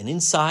Health. And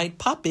inside,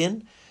 pop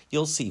in.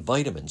 You'll see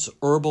vitamins,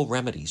 herbal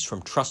remedies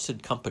from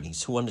trusted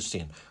companies who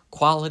understand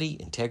quality,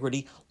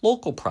 integrity,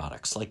 local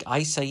products like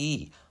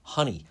acai,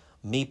 honey,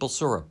 maple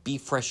syrup,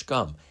 beef fresh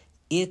gum.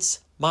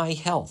 It's My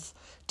Health.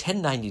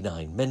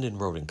 1099 Mendon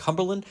Road in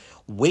Cumberland.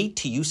 Wait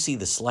till you see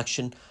the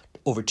selection.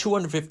 Over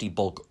 250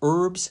 bulk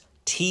herbs,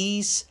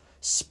 teas,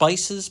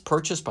 spices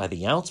purchased by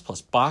the ounce,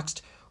 plus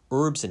boxed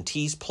herbs and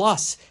teas,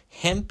 plus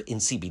hemp and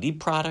CBD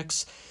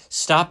products.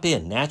 Stop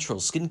in. Natural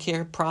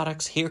skincare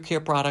products, hair care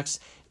products.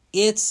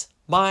 It's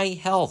My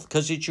Health,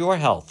 because it's your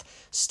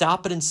health.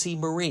 Stop it and see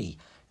Marie.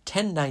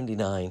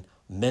 1099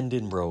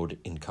 Mendon Road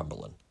in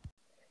Cumberland.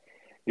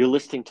 You're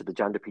listening to the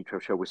John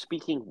DePetro Show. We're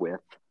speaking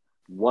with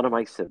one of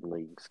my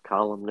siblings,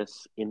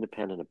 columnist,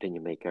 independent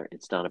opinion maker.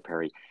 It's Donna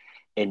Perry.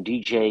 And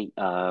DJ,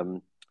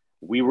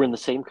 we were in the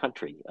same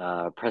country.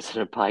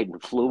 President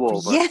Biden flew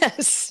over.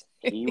 Yes.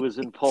 He was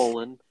in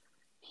Poland.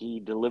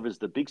 He delivers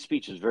the big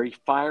speech. It's a very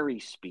fiery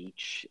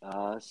speech.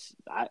 I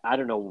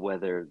don't know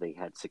whether they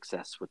had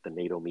success with the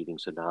NATO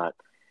meetings or not.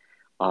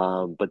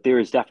 But there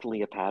is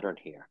definitely a pattern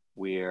here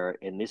where,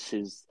 and this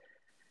is,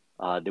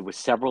 there were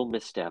several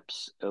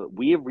missteps.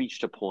 We have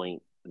reached a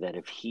point that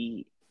if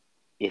he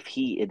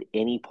at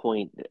any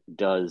point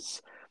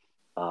does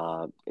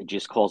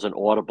just calls an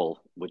audible,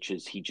 which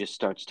is he just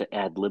starts to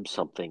ad lib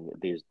something,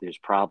 there's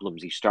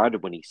problems. He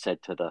started when he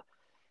said to the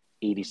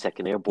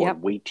 82nd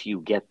Airborne, wait till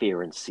you get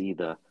there and see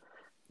the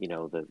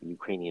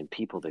Ukrainian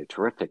people. They're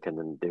terrific. And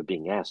then they're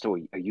being asked, oh,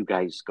 are you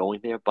guys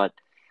going there? But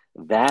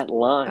that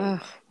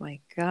line, oh my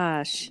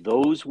gosh,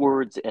 those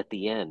words at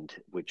the end,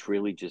 which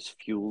really just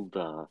fueled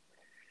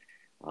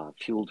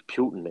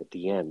Putin at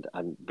the end.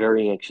 I'm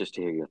very anxious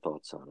to hear your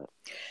thoughts on it.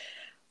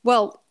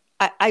 Well,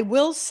 I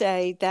will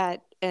say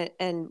that,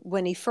 and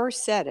when he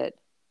first said it,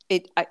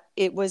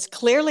 it was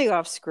clearly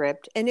off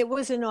script, and it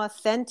was an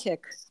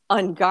authentic,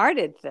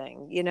 unguarded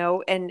thing,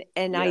 and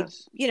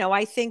yes.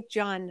 I think,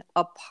 John,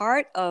 a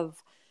part of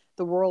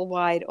the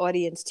worldwide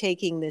audience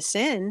taking this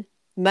in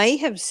may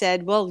have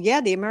said, well,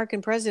 yeah, the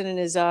American president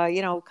is,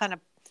 kind of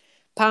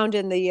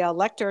pounding the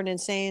lectern and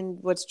saying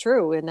what's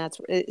true. And that's,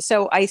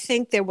 so I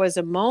think there was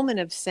a moment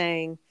of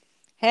saying,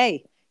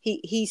 hey,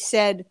 he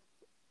said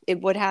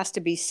what has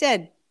to be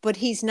said, but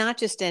he's not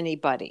just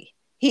anybody.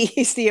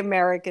 He's the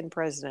American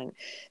president.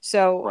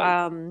 So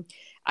right.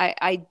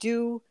 I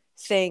do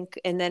think,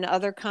 and then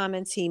other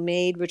comments he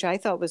made, which I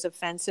thought was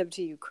offensive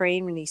to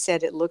Ukraine, when he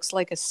said it looks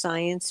like a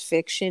science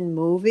fiction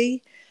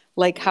movie,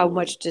 like how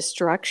much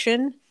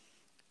destruction.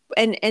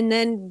 And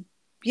then,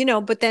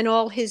 but then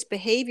all his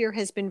behavior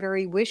has been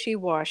very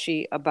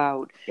wishy-washy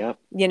about,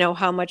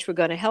 how much we're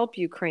going to help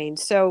Ukraine.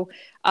 So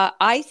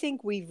I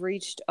think we've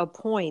reached a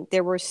point.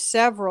 There were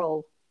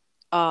several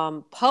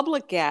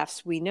public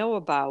gaffes we know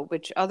about,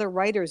 which other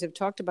writers have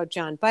talked about,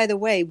 John. By the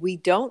way, we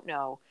don't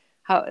know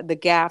how the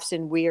gaffes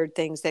and weird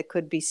things that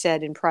could be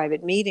said in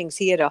private meetings.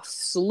 He had a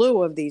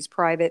slew of these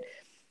private,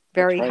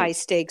 very high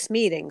stakes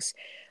meetings.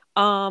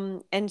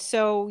 And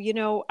so,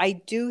 I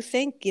do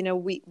think,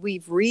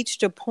 we've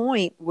reached a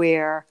point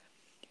where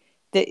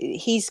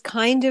he's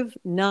kind of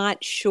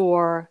not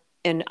sure,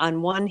 and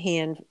on one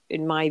hand,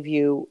 in my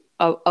view,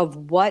 of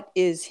what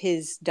is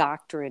his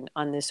doctrine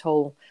on this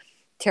whole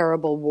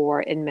terrible war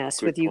and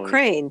mess with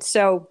Ukraine.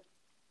 So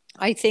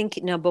I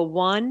think, number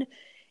one,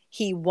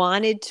 he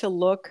wanted to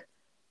look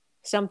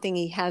something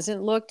he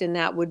hasn't looked, and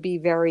that would be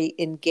very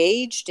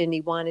engaged, and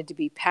he wanted to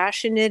be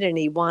passionate, and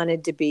he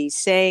wanted to be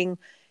saying,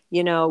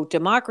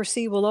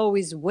 democracy will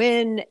always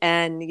win.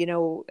 And,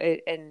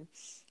 and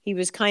he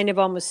was kind of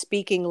almost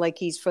speaking like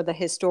he's for the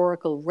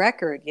historical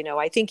record.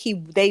 I think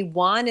they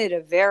wanted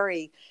a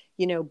very,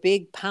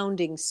 big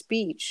pounding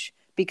speech,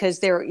 because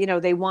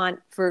they want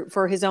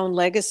for his own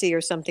legacy or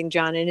something,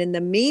 John. And in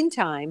the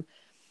meantime,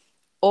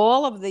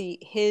 all of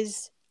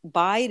his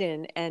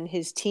Biden and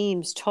his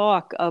team's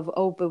talk of,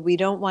 but we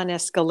don't want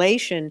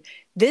escalation.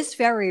 This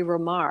very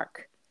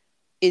remark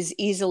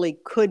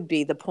could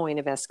be the point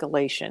of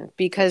escalation,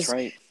 because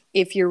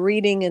if you're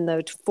reading in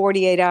the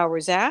 48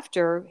 hours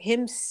after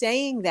him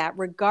saying that,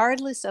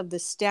 regardless of the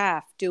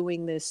staff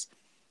doing this,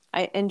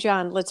 and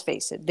John, let's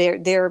face it,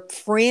 they're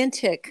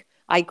frantic.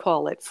 I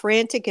call it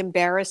frantic,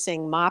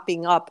 embarrassing,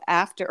 mopping up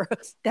after.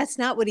 That's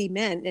not what he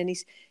meant. And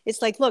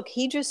it's like, look,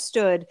 he just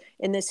stood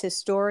in this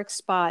historic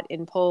spot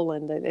in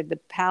Poland, the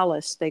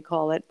palace, they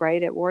call it,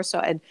 right, at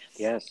Warsaw. And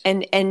yes,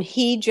 and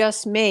he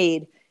just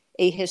made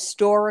a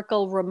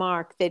historical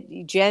remark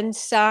that Jen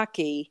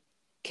Psaki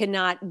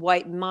cannot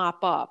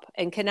mop up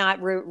and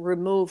cannot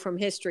remove from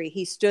history.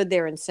 He stood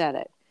there and said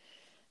it.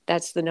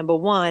 That's the number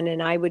one.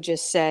 And I would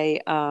just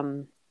say,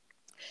 the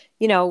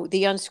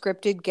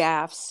unscripted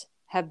gaffes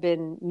have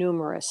been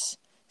numerous.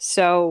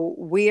 So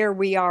where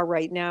we are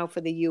right now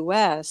for the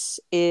U.S.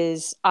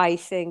 is, I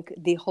think,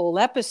 the whole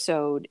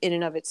episode in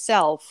and of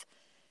itself,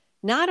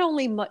 not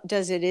only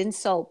does it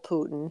insult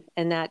Putin,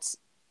 and that's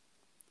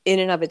in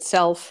and of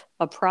itself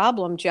a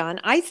problem, John.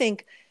 I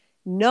think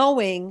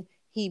knowing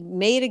he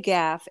made a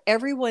gaffe,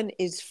 everyone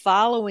is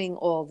following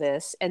all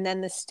this, and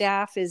then the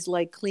staff is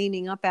like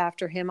cleaning up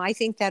after him. I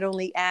think that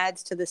only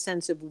adds to the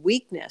sense of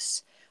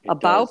weakness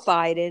about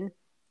Biden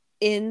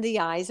in the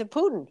eyes of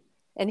Putin.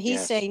 And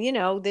he's saying,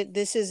 that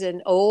this is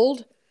an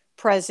old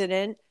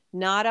president,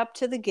 not up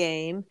to the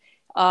game.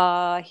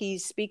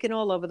 He's speaking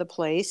all over the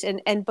place.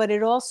 But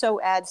it also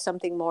adds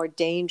something more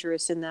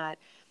dangerous in that,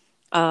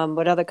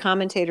 what other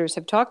commentators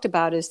have talked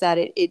about is that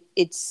it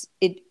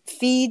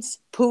feeds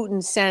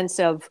Putin's sense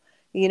of,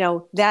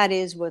 that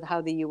is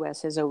how the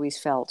U.S. has always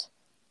felt.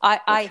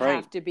 I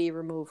have to be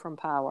removed from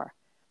power.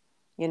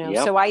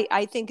 So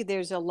I think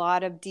there's a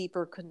lot of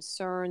deeper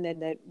concern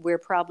that we're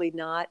probably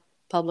not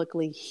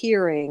publicly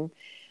hearing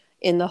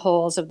in the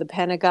halls of the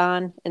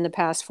Pentagon in the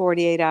past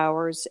 48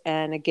 hours.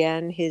 And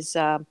again, his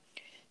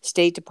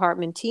State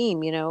Department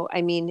team,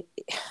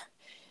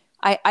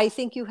 I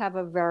think you have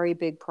a very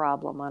big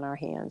problem on our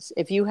hands.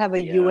 If you have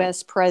a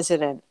U.S.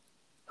 president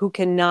who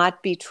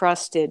cannot be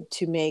trusted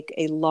to make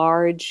a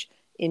large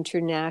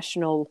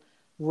internationally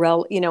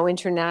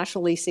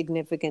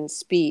significant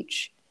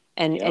speech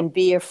and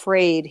be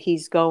afraid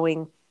he's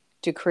going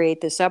to create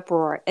this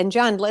uproar. And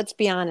John, let's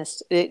be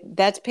honest,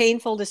 that's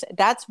painful to say.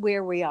 That's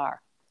where we are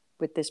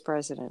with this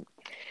president.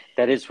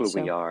 That is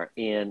where we are.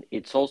 And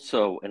it's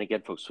also, and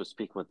again, folks, we're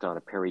speaking with Donna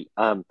Perry,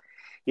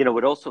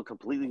 what also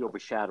completely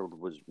overshadowed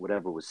was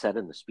whatever was said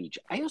in the speech.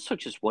 I also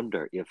just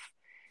wonder if,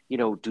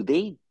 do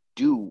they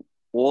do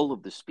all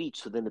of the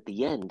speech so then at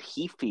the end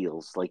he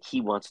feels like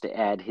he wants to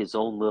add his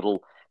own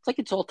little, it's like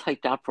it's all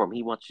typed out for him.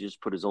 He wants to just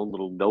put his own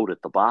little note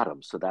at the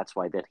bottom. So that's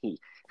why that he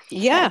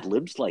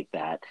lives like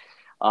that.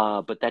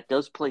 But that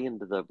does play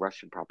into the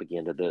Russian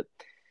propaganda.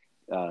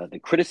 The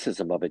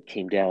criticism of it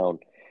came down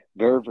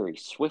very, very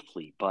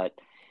swiftly. But,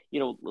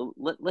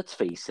 let's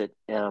face it.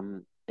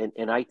 And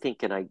I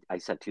think, and I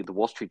said to you, the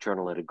Wall Street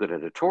Journal had a good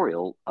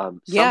editorial.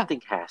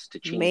 Something has to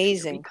change.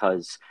 Amazing.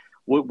 Because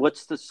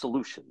what's the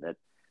solution? That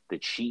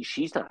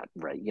she's not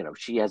right.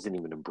 She hasn't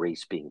even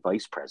embraced being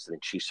vice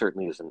president. She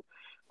certainly isn't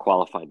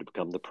qualified to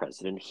become the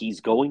president. He's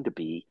going to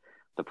be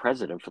the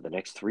president for the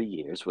next 3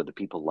 years, whether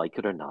people like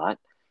it or not.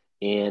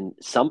 And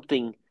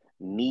something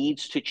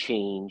needs to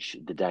change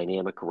the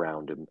dynamic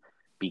around him,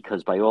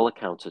 because by all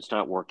accounts, it's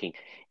not working.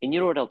 And you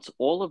know what else?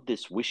 All of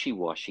this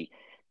wishy-washy,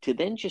 to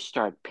then just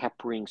start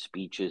peppering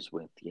speeches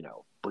with,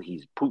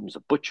 Putin's a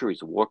butcher,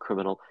 he's a war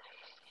criminal,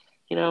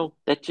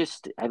 that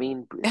just,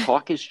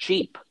 talk is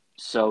cheap.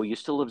 So you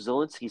still have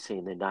Zelensky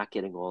saying they're not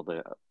getting all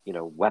the,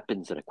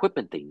 weapons and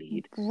equipment they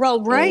need. Well,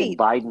 And right.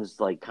 Biden's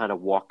like kind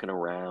of walking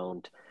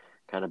around,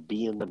 kind of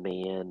being the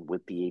man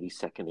with the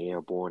 82nd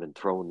Airborne and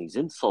throwing these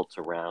insults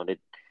around. It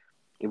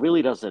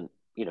really doesn't,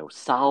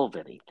 solve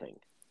anything.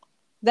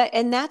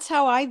 And that's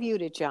how I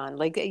viewed it, John.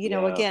 Like,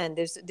 Yeah. again,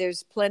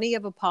 there's plenty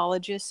of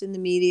apologists in the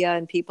media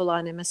and people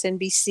on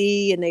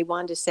MSNBC, and they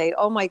wanted to say,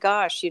 "Oh my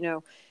gosh,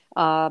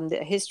 the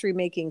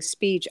history-making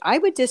speech." I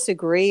would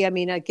disagree. I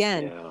mean,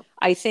 again, Yeah.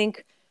 I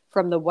think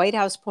from the White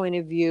House point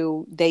of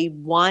view, they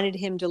wanted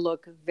him to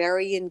look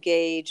very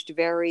engaged,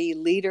 very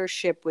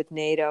leadership with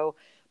NATO.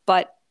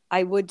 But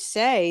I would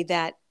say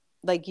that,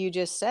 like you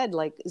just said,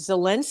 like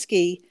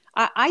Zelensky,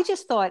 I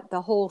just thought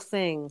the whole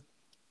thing,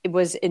 it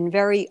was a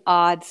very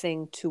odd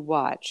thing to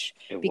watch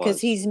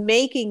because he's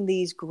making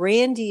these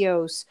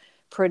grandiose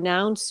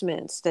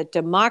pronouncements that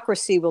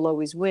democracy will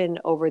always win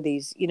over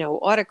these,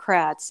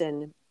 autocrats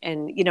and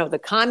the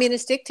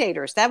communist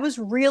dictators. That was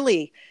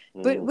really,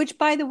 but which,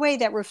 by the way,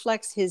 that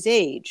reflects his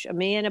age. A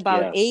man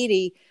about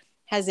 80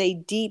 has a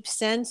deep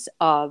sense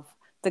of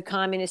the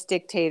communist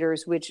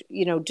dictators, which,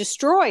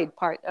 destroyed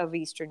part of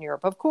Eastern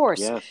Europe, of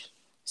course. Yes.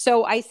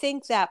 So I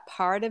think that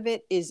part of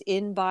it is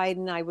in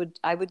Biden.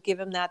 I would give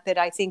him that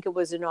I think it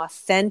was an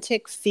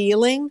authentic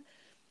feeling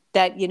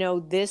that,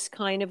 this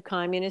kind of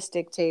communist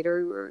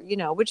dictator,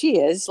 which he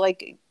is,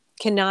 like,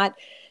 cannot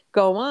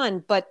go on.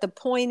 But the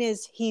point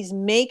is, he's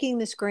making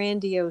this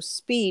grandiose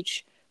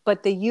speech,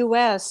 but the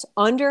U.S.,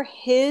 under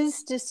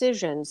his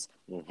decisions,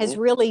 has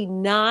really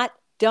not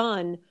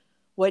done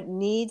what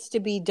needs to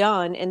be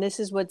done. And this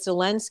is what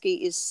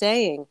Zelensky is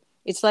saying.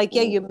 It's like,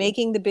 yeah, you're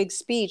making the big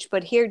speech,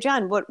 but here,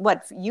 John, what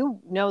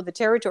the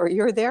territory,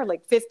 you're there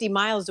like 50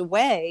 miles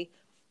away.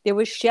 There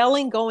was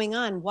shelling going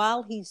on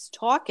while he's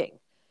talking.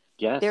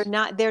 Yes.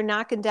 They're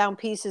knocking down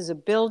pieces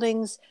of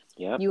buildings.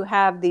 Yep. You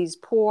have these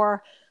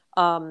poor,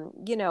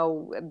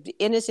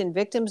 innocent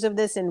victims of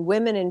this, and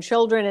women and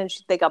children, and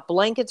they got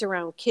blankets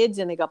around kids,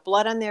 and they got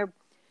blood on their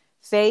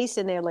face,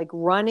 and they're like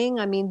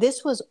running. I mean,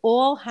 this was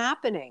all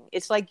happening.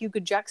 It's like you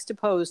could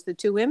juxtapose the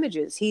two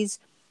images. He's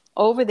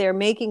over there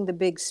making the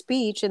big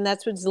speech, and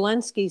that's what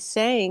Zelensky's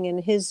saying,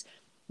 and his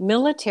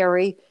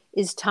military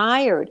is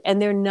tired, and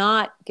they're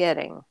not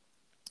getting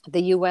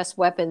the U.S.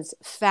 weapons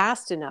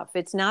fast enough.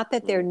 It's not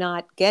that they're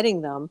not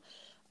getting them,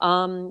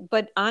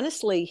 but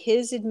honestly,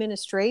 his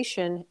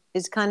administration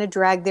is kind of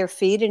dragged their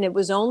feet, and it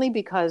was only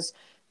because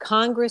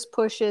Congress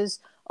pushes.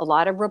 A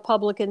lot of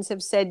Republicans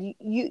have said,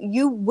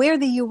 we're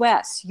the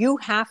U.S., you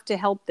have to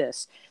help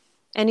this.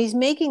 And he's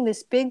making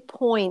this big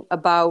point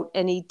about,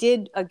 and he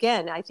did,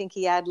 again, I think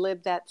he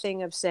ad-libbed that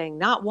thing of saying,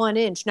 not 1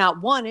 inch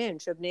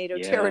of NATO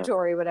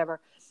territory, whatever.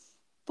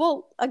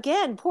 Well,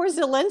 again, poor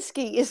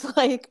Zelensky is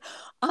like,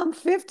 I'm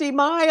 50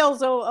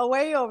 miles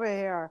away over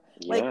here.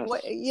 Yes.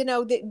 Like,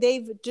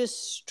 they've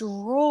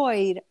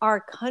destroyed our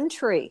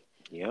country.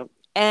 Yep.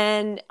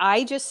 And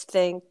I just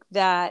think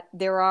that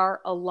there are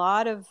a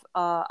lot of,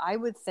 I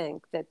would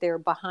think that they're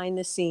behind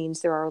the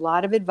scenes. There are a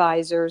lot of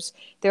advisors.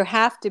 There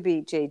have to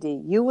be,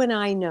 JD. You and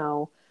I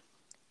know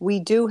we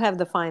do have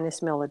the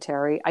finest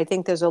military. I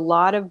think there's a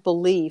lot of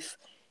belief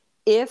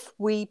if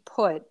we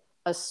put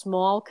a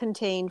small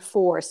contained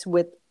force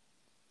with,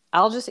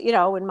 I'll just,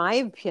 in my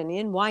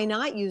opinion, why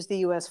not use the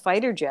U.S.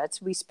 fighter jets?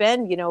 We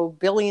spend,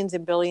 billions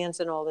and billions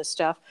and all this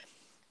stuff.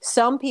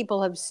 Some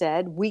people have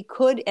said we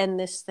could end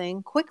this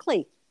thing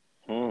quickly.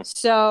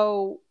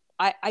 So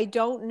I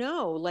don't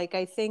know. Like,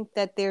 I think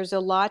that there's a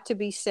lot to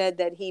be said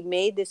that he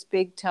made this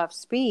big, tough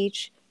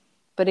speech.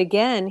 But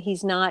again,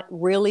 he's not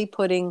really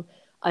putting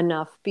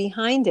enough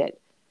behind it.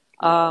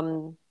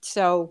 And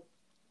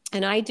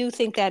I do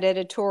think that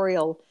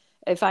editorial,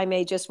 if I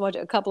may just want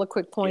a couple of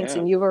quick points,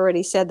 and you've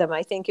already said them.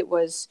 I think it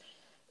was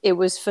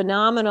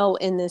phenomenal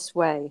in this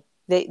way.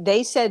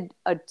 They said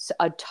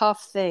a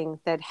tough thing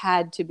that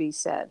had to be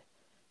said.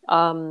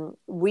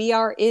 We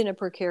are in a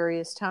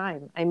precarious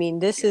time. I mean,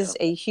 this is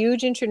a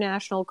huge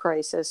international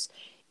crisis.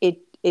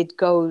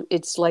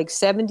 It's like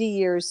 70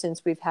 years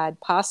since we've had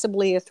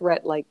possibly a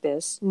threat like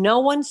this. No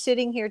one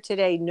sitting here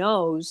today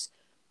knows,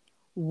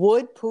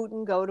 would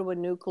Putin go to a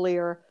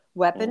nuclear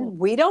weapon?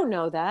 We don't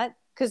know that,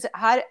 because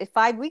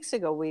 5 weeks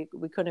ago we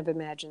couldn't have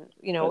imagined,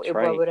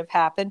 what would have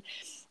happened.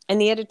 And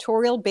the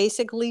editorial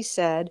basically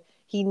said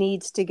he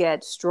needs to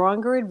get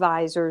stronger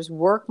advisors,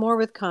 work more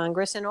with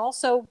Congress, and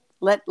also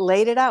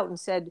laid it out and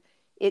said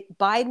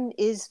Biden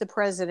is the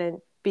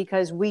president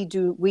because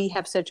we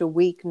have such a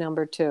weak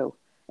number two,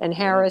 and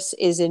Harris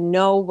is in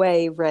no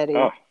way ready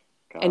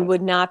and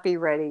would not be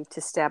ready to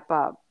step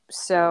up.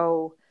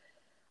 So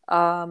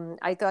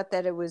I thought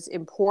that it was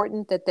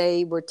important that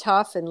they were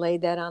tough and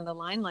laid that on the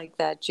line like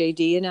that,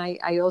 JD. And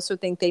I also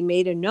think they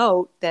made a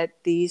note that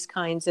these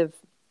kinds of,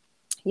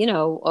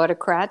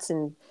 autocrats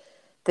and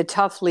the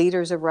tough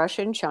leaders of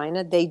Russia and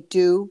China, they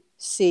do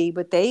see,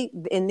 but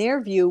in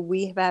their view,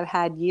 we have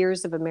had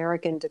years of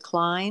American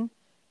decline,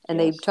 and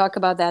they talk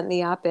about that in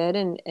the op-ed,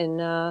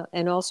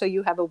 and also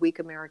you have a weak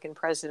American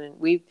president.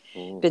 We've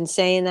been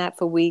saying that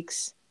for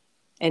weeks,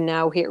 And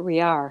now here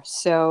we are.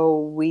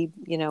 So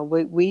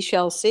we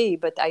shall see.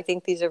 But I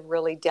think these are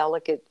really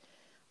delicate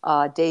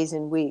days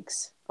and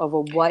weeks over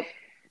what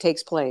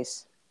takes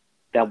place.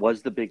 That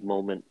was the big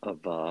moment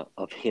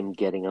of him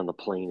getting on the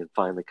plane and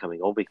finally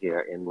coming over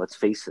here. And let's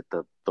face it,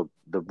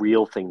 the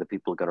real thing that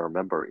people are going to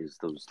remember is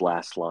those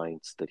last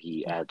lines that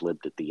he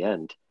ad-libbed at the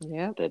end.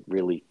 Yeah, that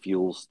really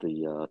fuels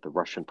the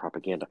Russian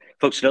propaganda.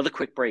 Folks, another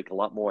quick break. A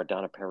lot more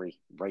Donna Perry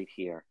right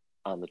here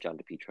on the John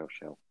DePetro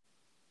Show.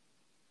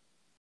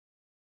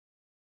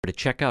 To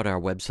check out our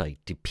website,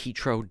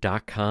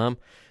 DePetro.com,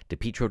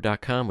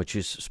 which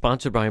is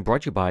sponsored by and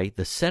brought to you by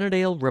the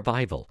Centerdale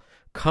Revival,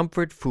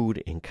 comfort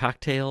food and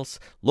cocktails,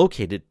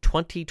 located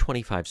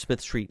 2025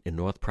 Smith Street in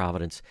North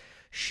Providence.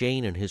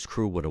 Shane and his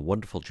crew, what a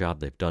wonderful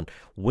job they've done.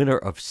 Winner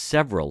of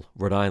several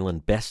Rhode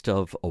Island Best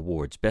of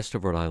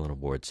Rhode Island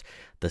Awards.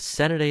 The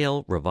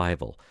Centerdale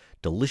Revival.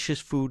 Delicious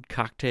food,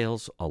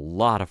 cocktails, a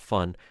lot of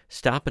fun.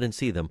 Stop in and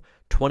see them,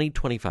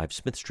 2025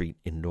 Smith Street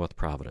in North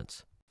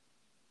Providence.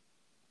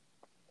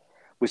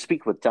 We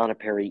speak with Donna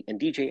Perry. And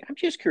DJ, I'm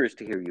just curious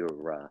to hear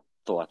your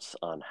thoughts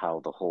on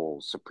how the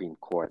whole Supreme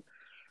Court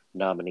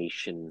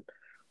nomination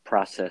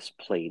process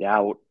played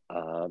out.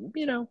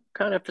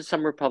 Kind of for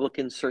some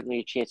Republicans, certainly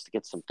a chance to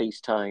get some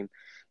face time.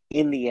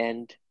 In the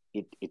end,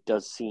 it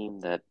does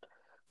seem that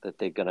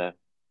they're going to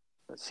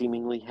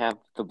seemingly have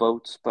the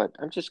votes, but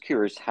I'm just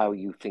curious how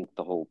you think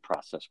the whole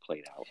process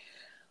played out.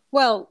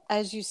 Well,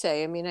 as you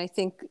say, I mean, I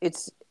think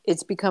it's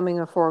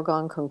becoming a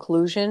foregone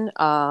conclusion.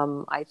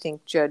 I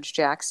think Judge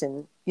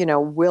Jackson,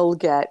 will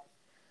get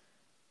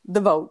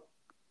the vote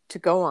to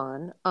go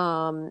on.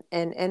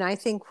 And I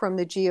think from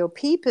the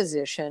GOP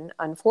position,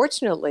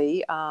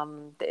 unfortunately,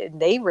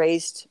 they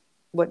raised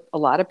what a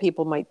lot of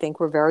people might think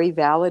were very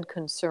valid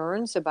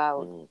concerns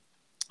about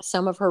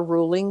some of her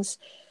rulings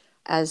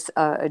as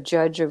a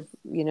judge of,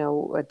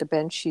 at the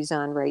bench she's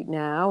on right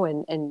now,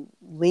 and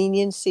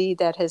leniency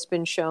that has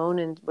been shown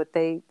and what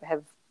they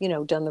have,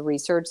 done the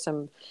research,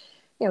 some,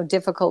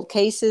 difficult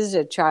cases,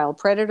 a child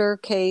predator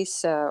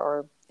case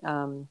or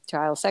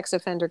child sex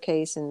offender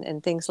case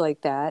and things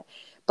like that.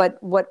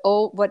 But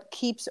what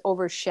keeps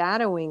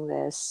overshadowing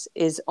this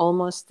is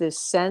almost this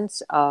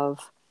sense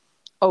of,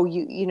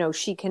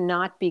 she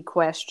cannot be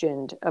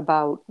questioned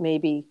about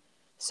maybe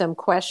some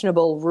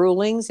questionable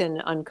rulings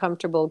and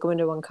go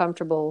into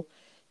uncomfortable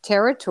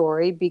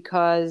territory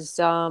because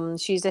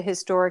she's a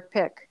historic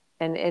pick.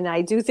 And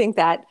I do think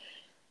that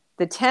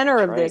the tenor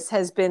of this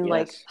has been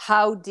like,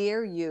 how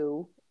dare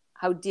you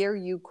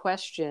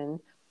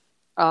question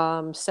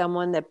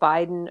someone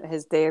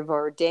that they've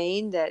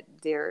ordained that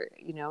there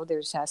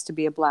has to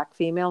be a black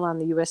female on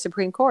the U.S.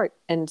 Supreme Court,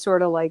 and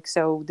sort of like,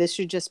 so this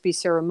should just be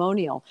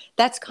ceremonial.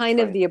 That's kind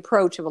of the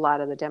approach of a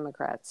lot of the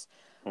Democrats.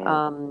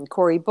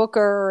 Cory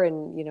Booker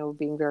and,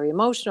 being very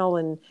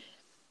emotional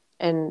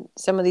and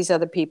some of these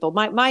other people.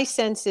 My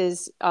sense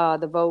is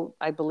the vote,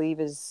 I believe,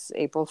 is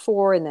April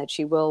 4 and that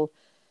she will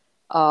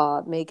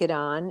make it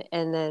on.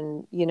 And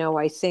then,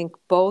 I think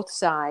both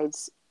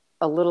sides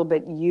a little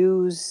bit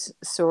use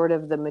sort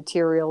of the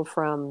material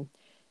from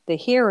the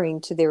hearing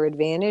to their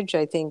advantage.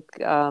 I think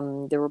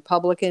the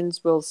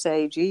Republicans will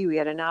say, gee, we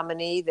had a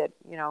nominee that,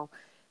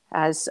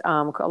 has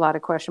a lot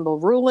of questionable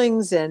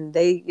rulings and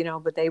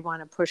but they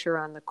want to push her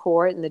on the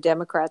court. And the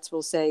Democrats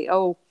will say,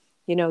 the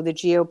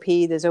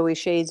GOP, there's always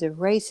shades of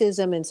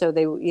racism. And so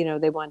they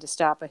wanted to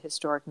stop a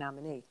historic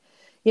nominee,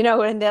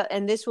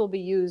 and this will be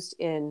used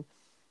in,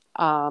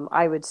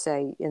 I would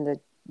say, in the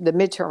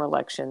midterm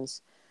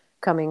elections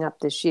coming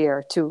up this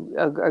year to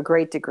a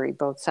great degree.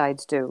 Both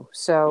sides do.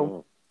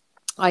 So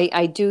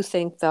I do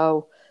think,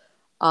 though,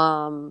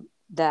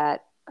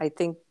 that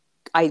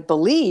I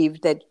believe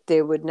that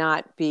there would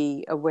not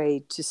be a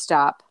way to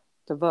stop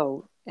the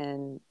vote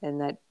and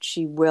that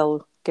she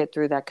will get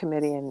through that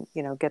committee and,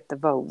 get the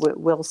vote.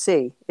 We'll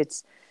see.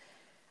 It's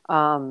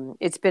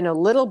been a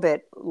little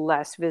bit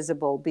less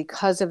visible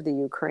because of the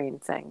Ukraine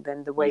thing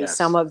than the way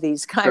some of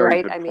these guys,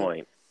 right? Good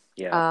point.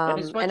 Yeah.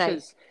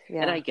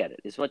 And I get it.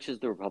 As much as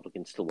the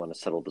Republicans still want to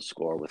settle the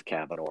score with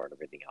Kavanaugh and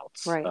everything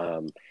else,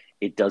 right.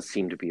 It does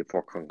seem to be a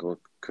foregone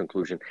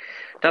conclusion.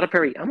 Donna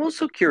Perry, I'm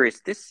also curious.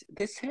 This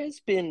has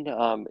been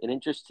an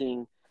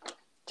interesting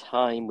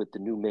time with the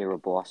new mayor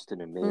of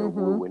Boston and Mayor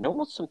Wu, and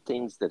almost some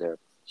things that are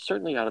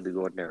certainly out of the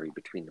ordinary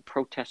between the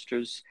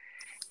protesters.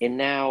 And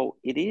now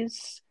it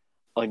is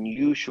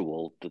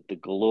unusual that the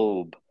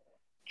Globe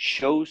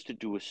chose to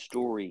do a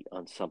story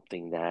on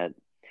something that,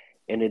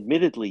 and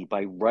admittedly,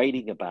 by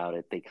writing about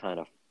it, they kind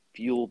of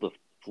fuel the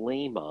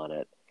flame on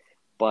it.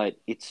 But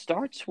it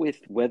starts with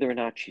whether or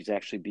not she's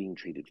actually being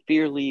treated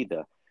fairly,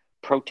 the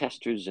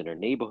protesters in her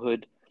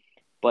neighborhood.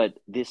 But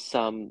this,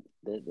 and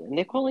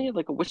they're calling it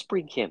like a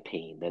whispering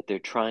campaign, that they're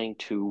trying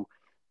to,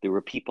 there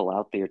were people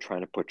out there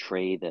trying to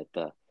portray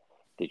that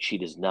she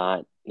does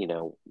not,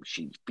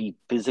 she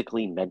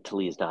physically,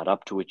 mentally is not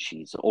up to it.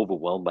 She's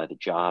overwhelmed by the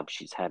job.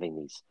 She's having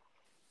these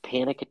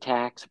panic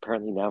attacks.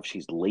 Apparently now if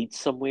she's late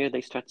somewhere,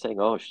 they start saying,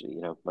 oh, she,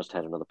 must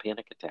have had another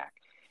panic attack.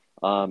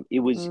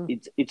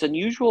 It's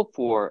unusual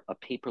for a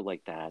paper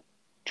like that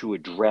to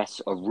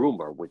address a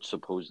rumor, which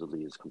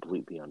supposedly is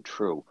completely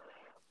untrue.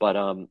 But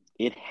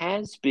it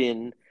has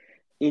been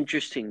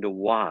interesting to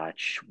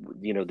watch,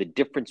 the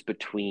difference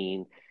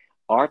between,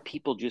 are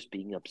people just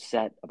being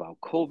upset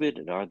about COVID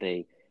and are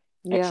they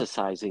Yeah.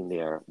 exercising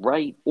their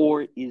right,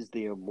 or is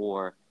there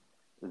more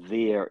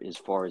there as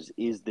far as,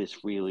 is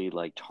this really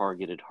like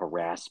targeted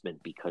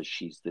harassment because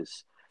she's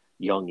this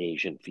young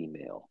Asian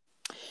female?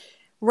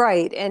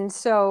 Right. And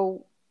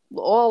so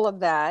all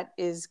of that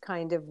is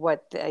kind of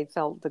what I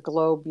felt the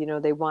Globe,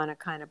 they want to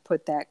kind of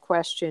put that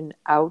question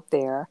out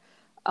there.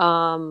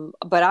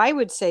 But I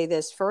would say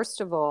this,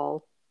 first of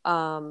all,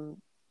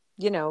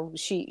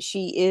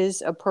 she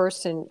is a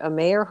person, a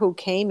mayor who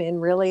came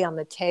in really on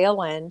the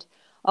tail end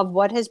of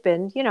what has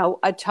been,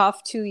 a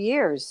tough 2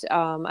 years,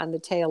 on the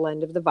tail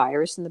end of the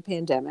virus and the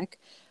pandemic.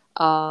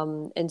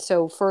 And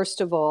so,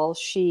 first of all,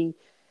 she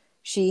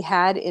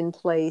had in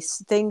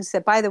place things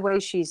that, by the way,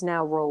 she's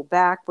now rolled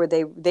back, where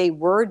they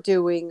were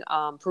doing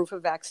proof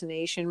of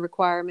vaccination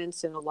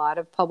requirements in a lot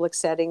of public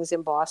settings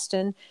in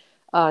Boston,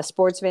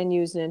 sports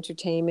venues and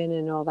entertainment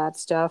and all that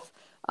stuff.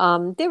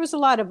 There was a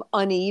lot of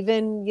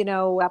uneven,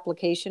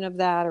 application of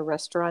that, or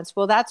restaurants.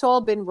 Well, that's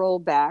all been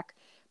rolled back,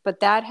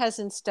 but that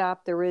hasn't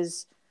stopped. There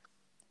is,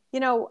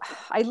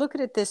 I look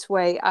at it this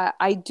way.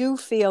 I do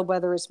feel,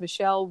 whether it's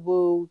Michelle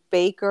Wu,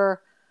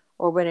 Baker,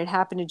 or when it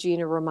happened to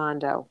Gina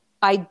Raimondo,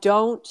 I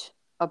don't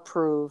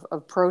approve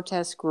of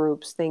protest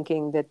groups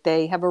thinking that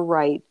they have a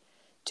right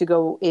to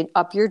go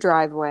up your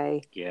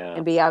driveway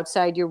and be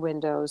outside your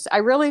windows. I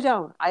really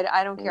don't.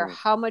 I don't care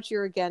how much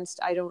you're against.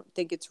 I don't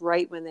think it's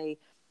right when they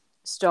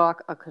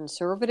stalk a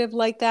conservative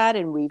like that.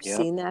 And we've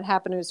seen that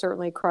happen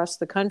certainly across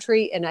the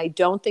country. And I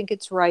don't think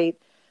it's right,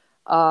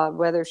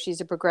 whether she's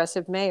a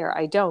progressive mayor.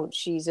 I don't.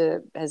 She's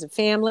has a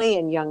family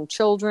and young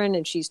children,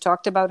 and she's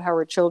talked about how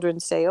her children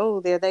say,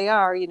 "Oh, there they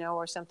are,"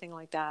 or something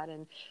like that.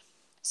 And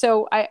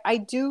so I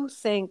do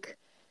think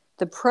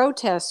the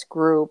protest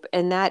group,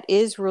 and that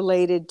is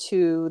related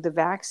to the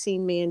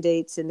vaccine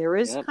mandates, and there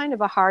is kind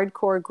of a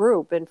hardcore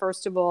group. And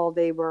first of all,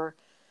 they were,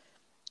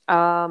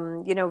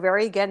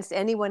 very against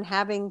anyone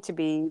having to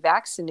be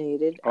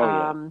vaccinated.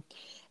 And,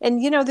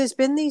 there's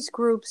been these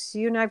groups,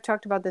 you and I've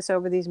talked about this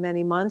over these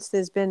many months.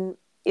 It's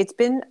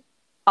been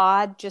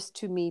odd, just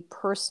to me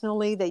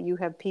personally, that you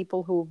have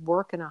people who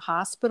work in a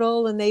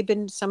hospital and they've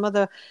been some of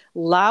the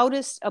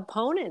loudest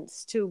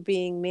opponents to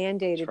being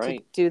mandated to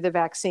do the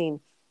vaccine.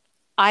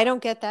 I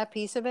don't get that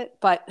piece of it,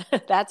 but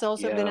that's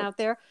also been out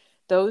there.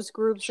 Those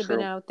groups have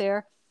been out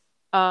there.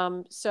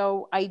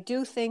 So I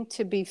do think,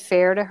 to be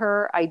fair to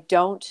her, I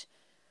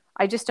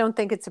just don't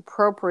think it's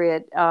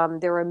appropriate.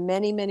 There are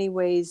many, many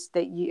ways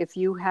that if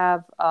you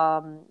have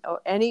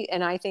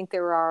and I think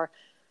there are,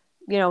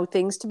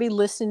 things to be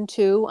listened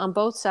to on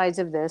both sides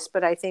of this,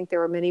 but I think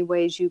there are many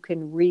ways you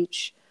can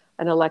reach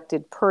an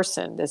elected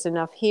person. There's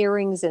enough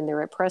hearings and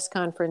they're at press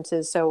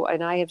conferences. So,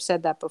 and I have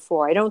said that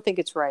before, I don't think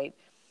it's right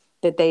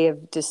that they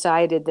have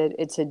decided that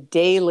it's a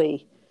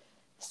daily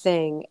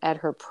thing at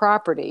her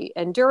property.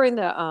 And during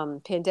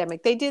the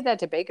pandemic, they did that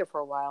to Baker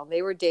for a while.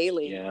 They were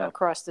daily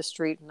across the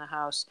street in the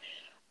house.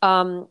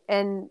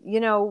 And,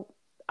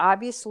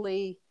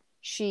 obviously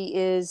she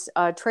is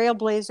a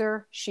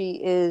trailblazer.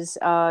 She is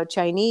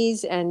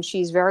Chinese, and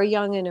she's very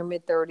young, in her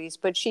mid-30s,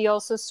 but she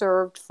also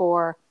served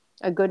for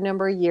a good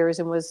number of years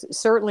and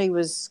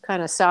was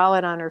kind of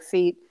solid on her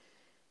feet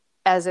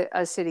as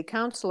a city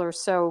councilor.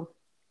 So,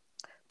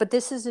 but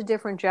this is a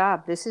different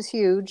job. This is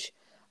huge.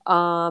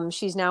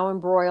 She's now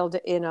embroiled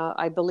in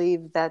I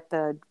believe that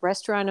the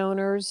restaurant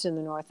owners in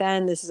the North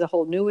End, this is a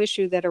whole new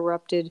issue that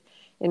erupted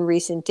in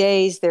recent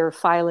days. They're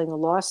filing a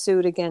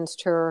lawsuit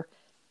against her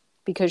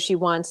because she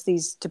wants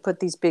to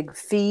put these big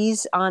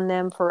fees on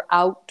them for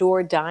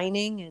outdoor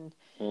dining.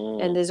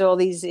 And there's all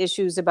these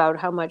issues about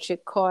how much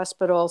it costs,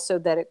 but also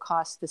that it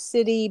costs the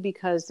city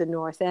because the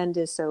North End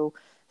is so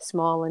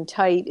small and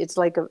tight. It's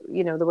like, the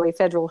way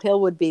Federal Hill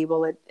would be.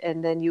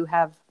 And then you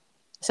have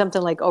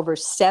something like over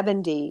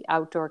 70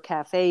 outdoor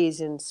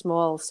cafes in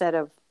small set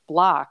of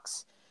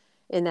blocks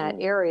in that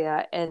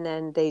area. And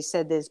then they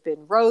said there's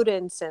been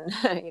rodents and,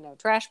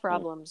 trash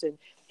problems and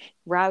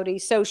rowdy.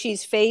 So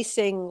she's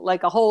facing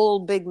like a whole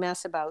big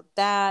mess about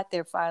that.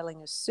 They're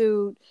filing a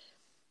suit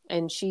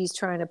and she's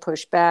trying to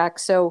push back.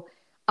 So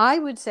I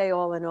would say,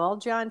 all in all,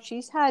 John,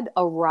 she's had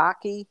a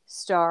rocky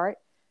start,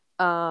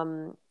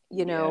 to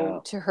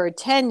her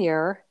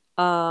tenure.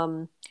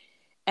 And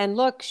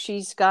look,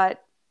 she's got,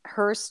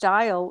 her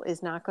style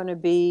is not going to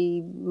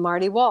be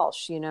Marty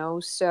Walsh,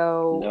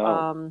 so,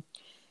 No.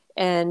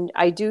 And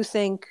I do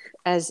think,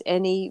 as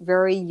any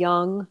very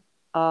young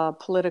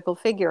political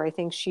figure, I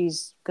think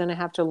she's going to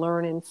have to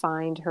learn and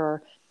find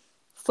her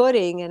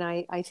footing. And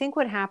I think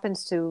what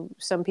happens to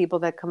some people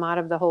that come out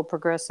of the whole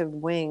progressive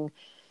wing,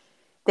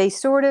 they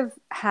sort of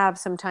have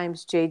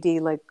sometimes, JD,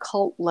 like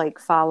cult-like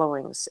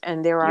followings.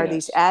 And there are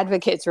these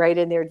advocates, right?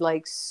 And they're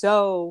like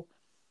so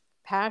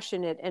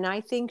passionate. And I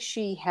think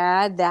she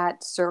had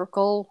that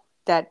circle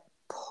that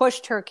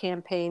pushed her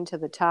campaign to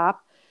the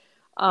top.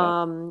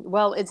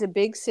 Well, it's a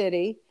big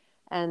city.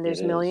 and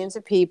there's millions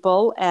of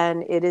people,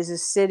 and it is a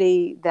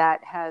city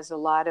that has a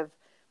lot of,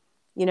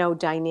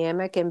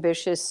 dynamic,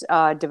 ambitious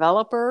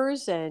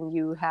developers, and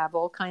you have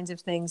all kinds of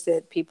things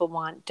that people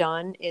want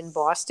done in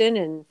Boston,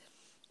 and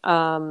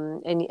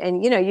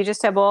you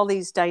just have all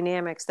these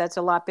dynamics. That's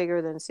a lot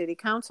bigger than city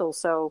council.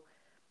 So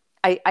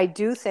I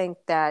do think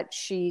that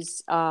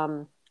she's,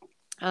 I'm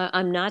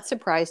not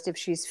surprised if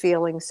she's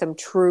feeling some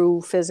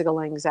true physical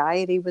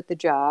anxiety with the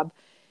job,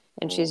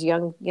 and she's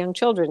young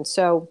children.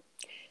 So,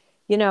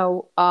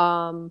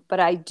 but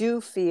I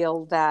do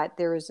feel that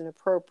there is an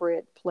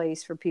appropriate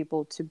place for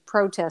people to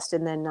protest,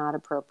 and then not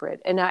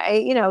appropriate. And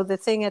the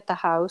thing at the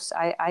House,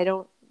 I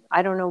don't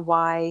know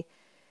why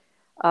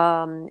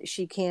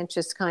she can't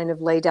just kind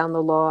of lay down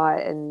the law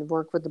and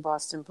work with the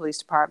Boston Police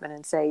Department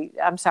and say,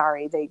 I'm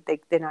sorry,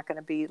 they're not going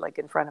to be like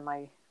in front of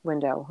my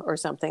window or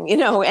something,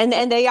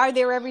 and they are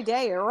there every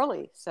day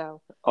early. So.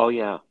 Oh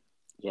yeah.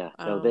 Yeah.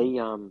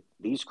 No,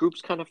 these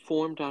groups kind of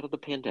formed out of the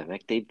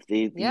pandemic.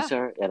 These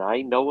are, and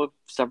I know of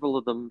several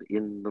of them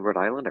in the Rhode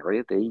Island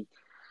area.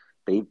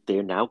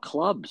 They're now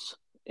clubs.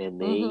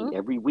 And they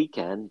every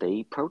weekend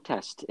they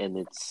protest, and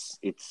it's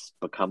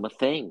become a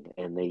thing.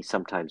 And they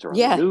sometimes are on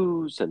the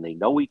news, and they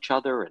know each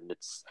other, and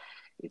it's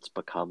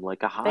become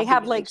like a hobby. They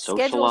have like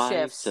schedule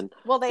shifts. And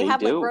they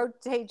have like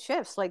rotate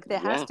shifts. Like there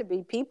has to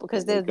be people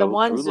because they're the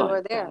ones who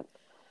are there. That.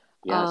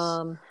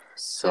 Yes.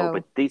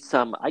 But these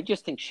I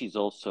just think she's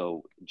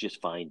also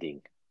just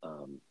finding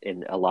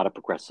in a lot of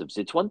progressives.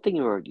 It's one thing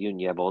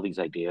you have all these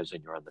ideas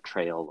and you're on the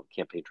trail,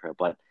 campaign trail,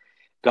 but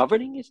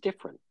governing is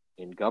different.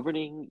 In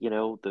governing,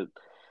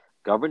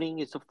 governing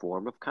is a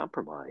form of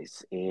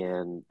compromise,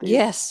 and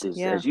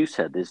as you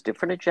said, there's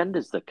different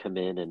agendas that come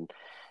in, and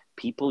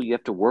you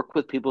have to work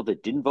with people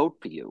that didn't vote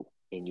for you,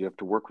 and you have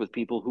to work with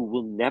people who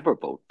will never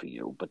vote for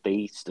you, but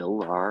they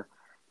still are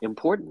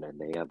important, and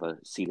they have a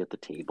seat at the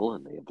table,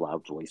 and they have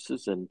loud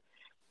voices, and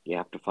you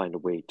have to find a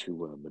way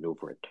to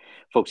maneuver it.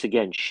 Folks,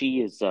 again, she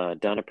is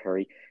Donna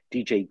Perry.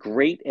 DJ,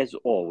 great as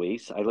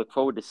always. I look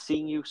forward to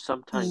seeing you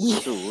sometime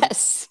soon.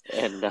 Yes.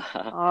 And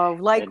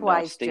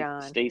likewise,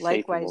 John. Stay safe,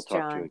 likewise, and we'll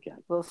talk to you again.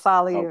 We'll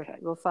follow you. Okay.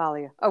 We'll follow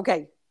you.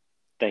 Okay.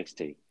 Thanks,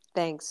 T.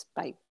 Thanks.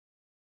 Bye.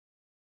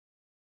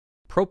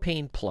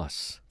 Propane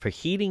Plus. For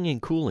heating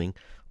and cooling,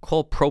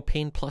 call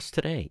Propane Plus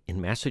today in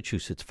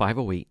Massachusetts,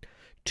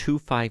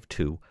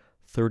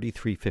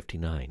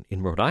 508-252-3359.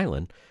 In Rhode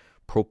Island,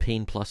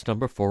 Propane Plus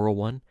number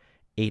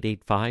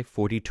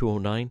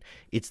 401-885-4209.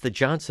 It's the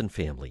Johnson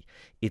family.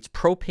 It's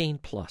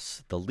Propane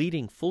Plus, the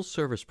leading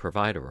full-service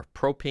provider of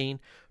propane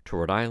to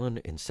Rhode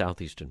Island and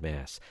southeastern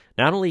Mass.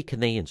 Not only can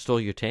they install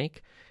your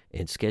tank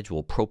and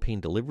schedule propane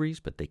deliveries,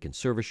 but they can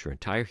service your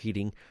entire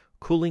heating,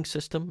 cooling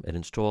system and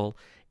install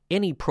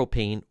any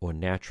propane or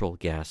natural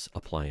gas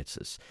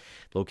appliances.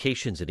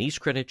 Locations in East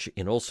Greenwich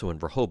and also in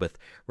Rehoboth.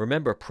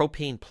 Remember,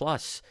 Propane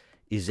Plus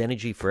is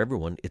energy for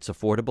everyone. It's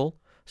affordable,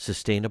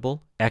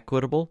 sustainable,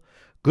 equitable,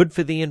 good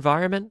for the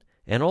environment,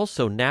 and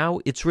also now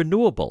it's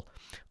renewable.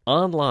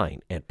 Online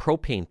at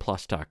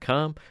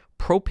propaneplus.com.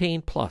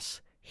 Propane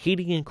Plus,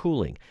 heating and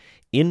cooling.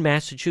 In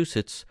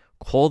Massachusetts,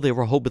 call their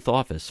Rehoboth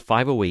office,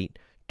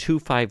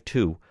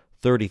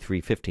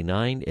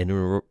 508-252-3359,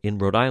 and in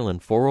Rhode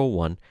Island,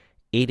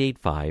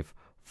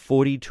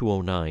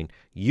 401-885-4209.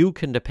 You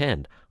can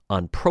depend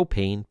on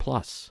Propane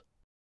Plus.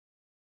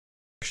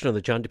 Of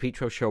the John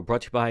DePietro Show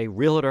brought to you by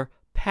Realtor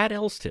Pat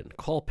Elston.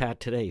 Call Pat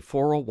today,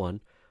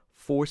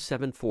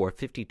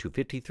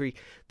 401-474-5253.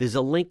 There's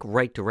a link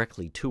right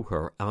directly to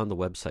her on the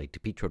website,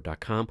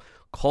 depetro.com.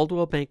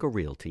 Caldwell Banker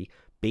Realty,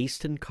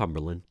 based in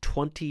Cumberland,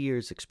 20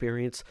 years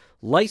experience,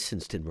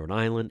 licensed in Rhode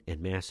Island and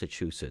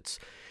Massachusetts.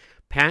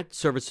 Pat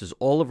services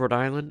all of Rhode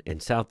Island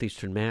and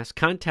southeastern Mass.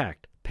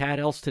 Contact Pat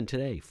Elston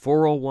today,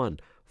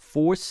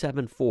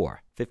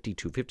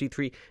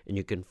 401-474-5253, and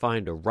you can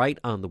find her right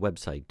on the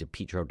website,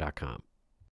 depetro.com.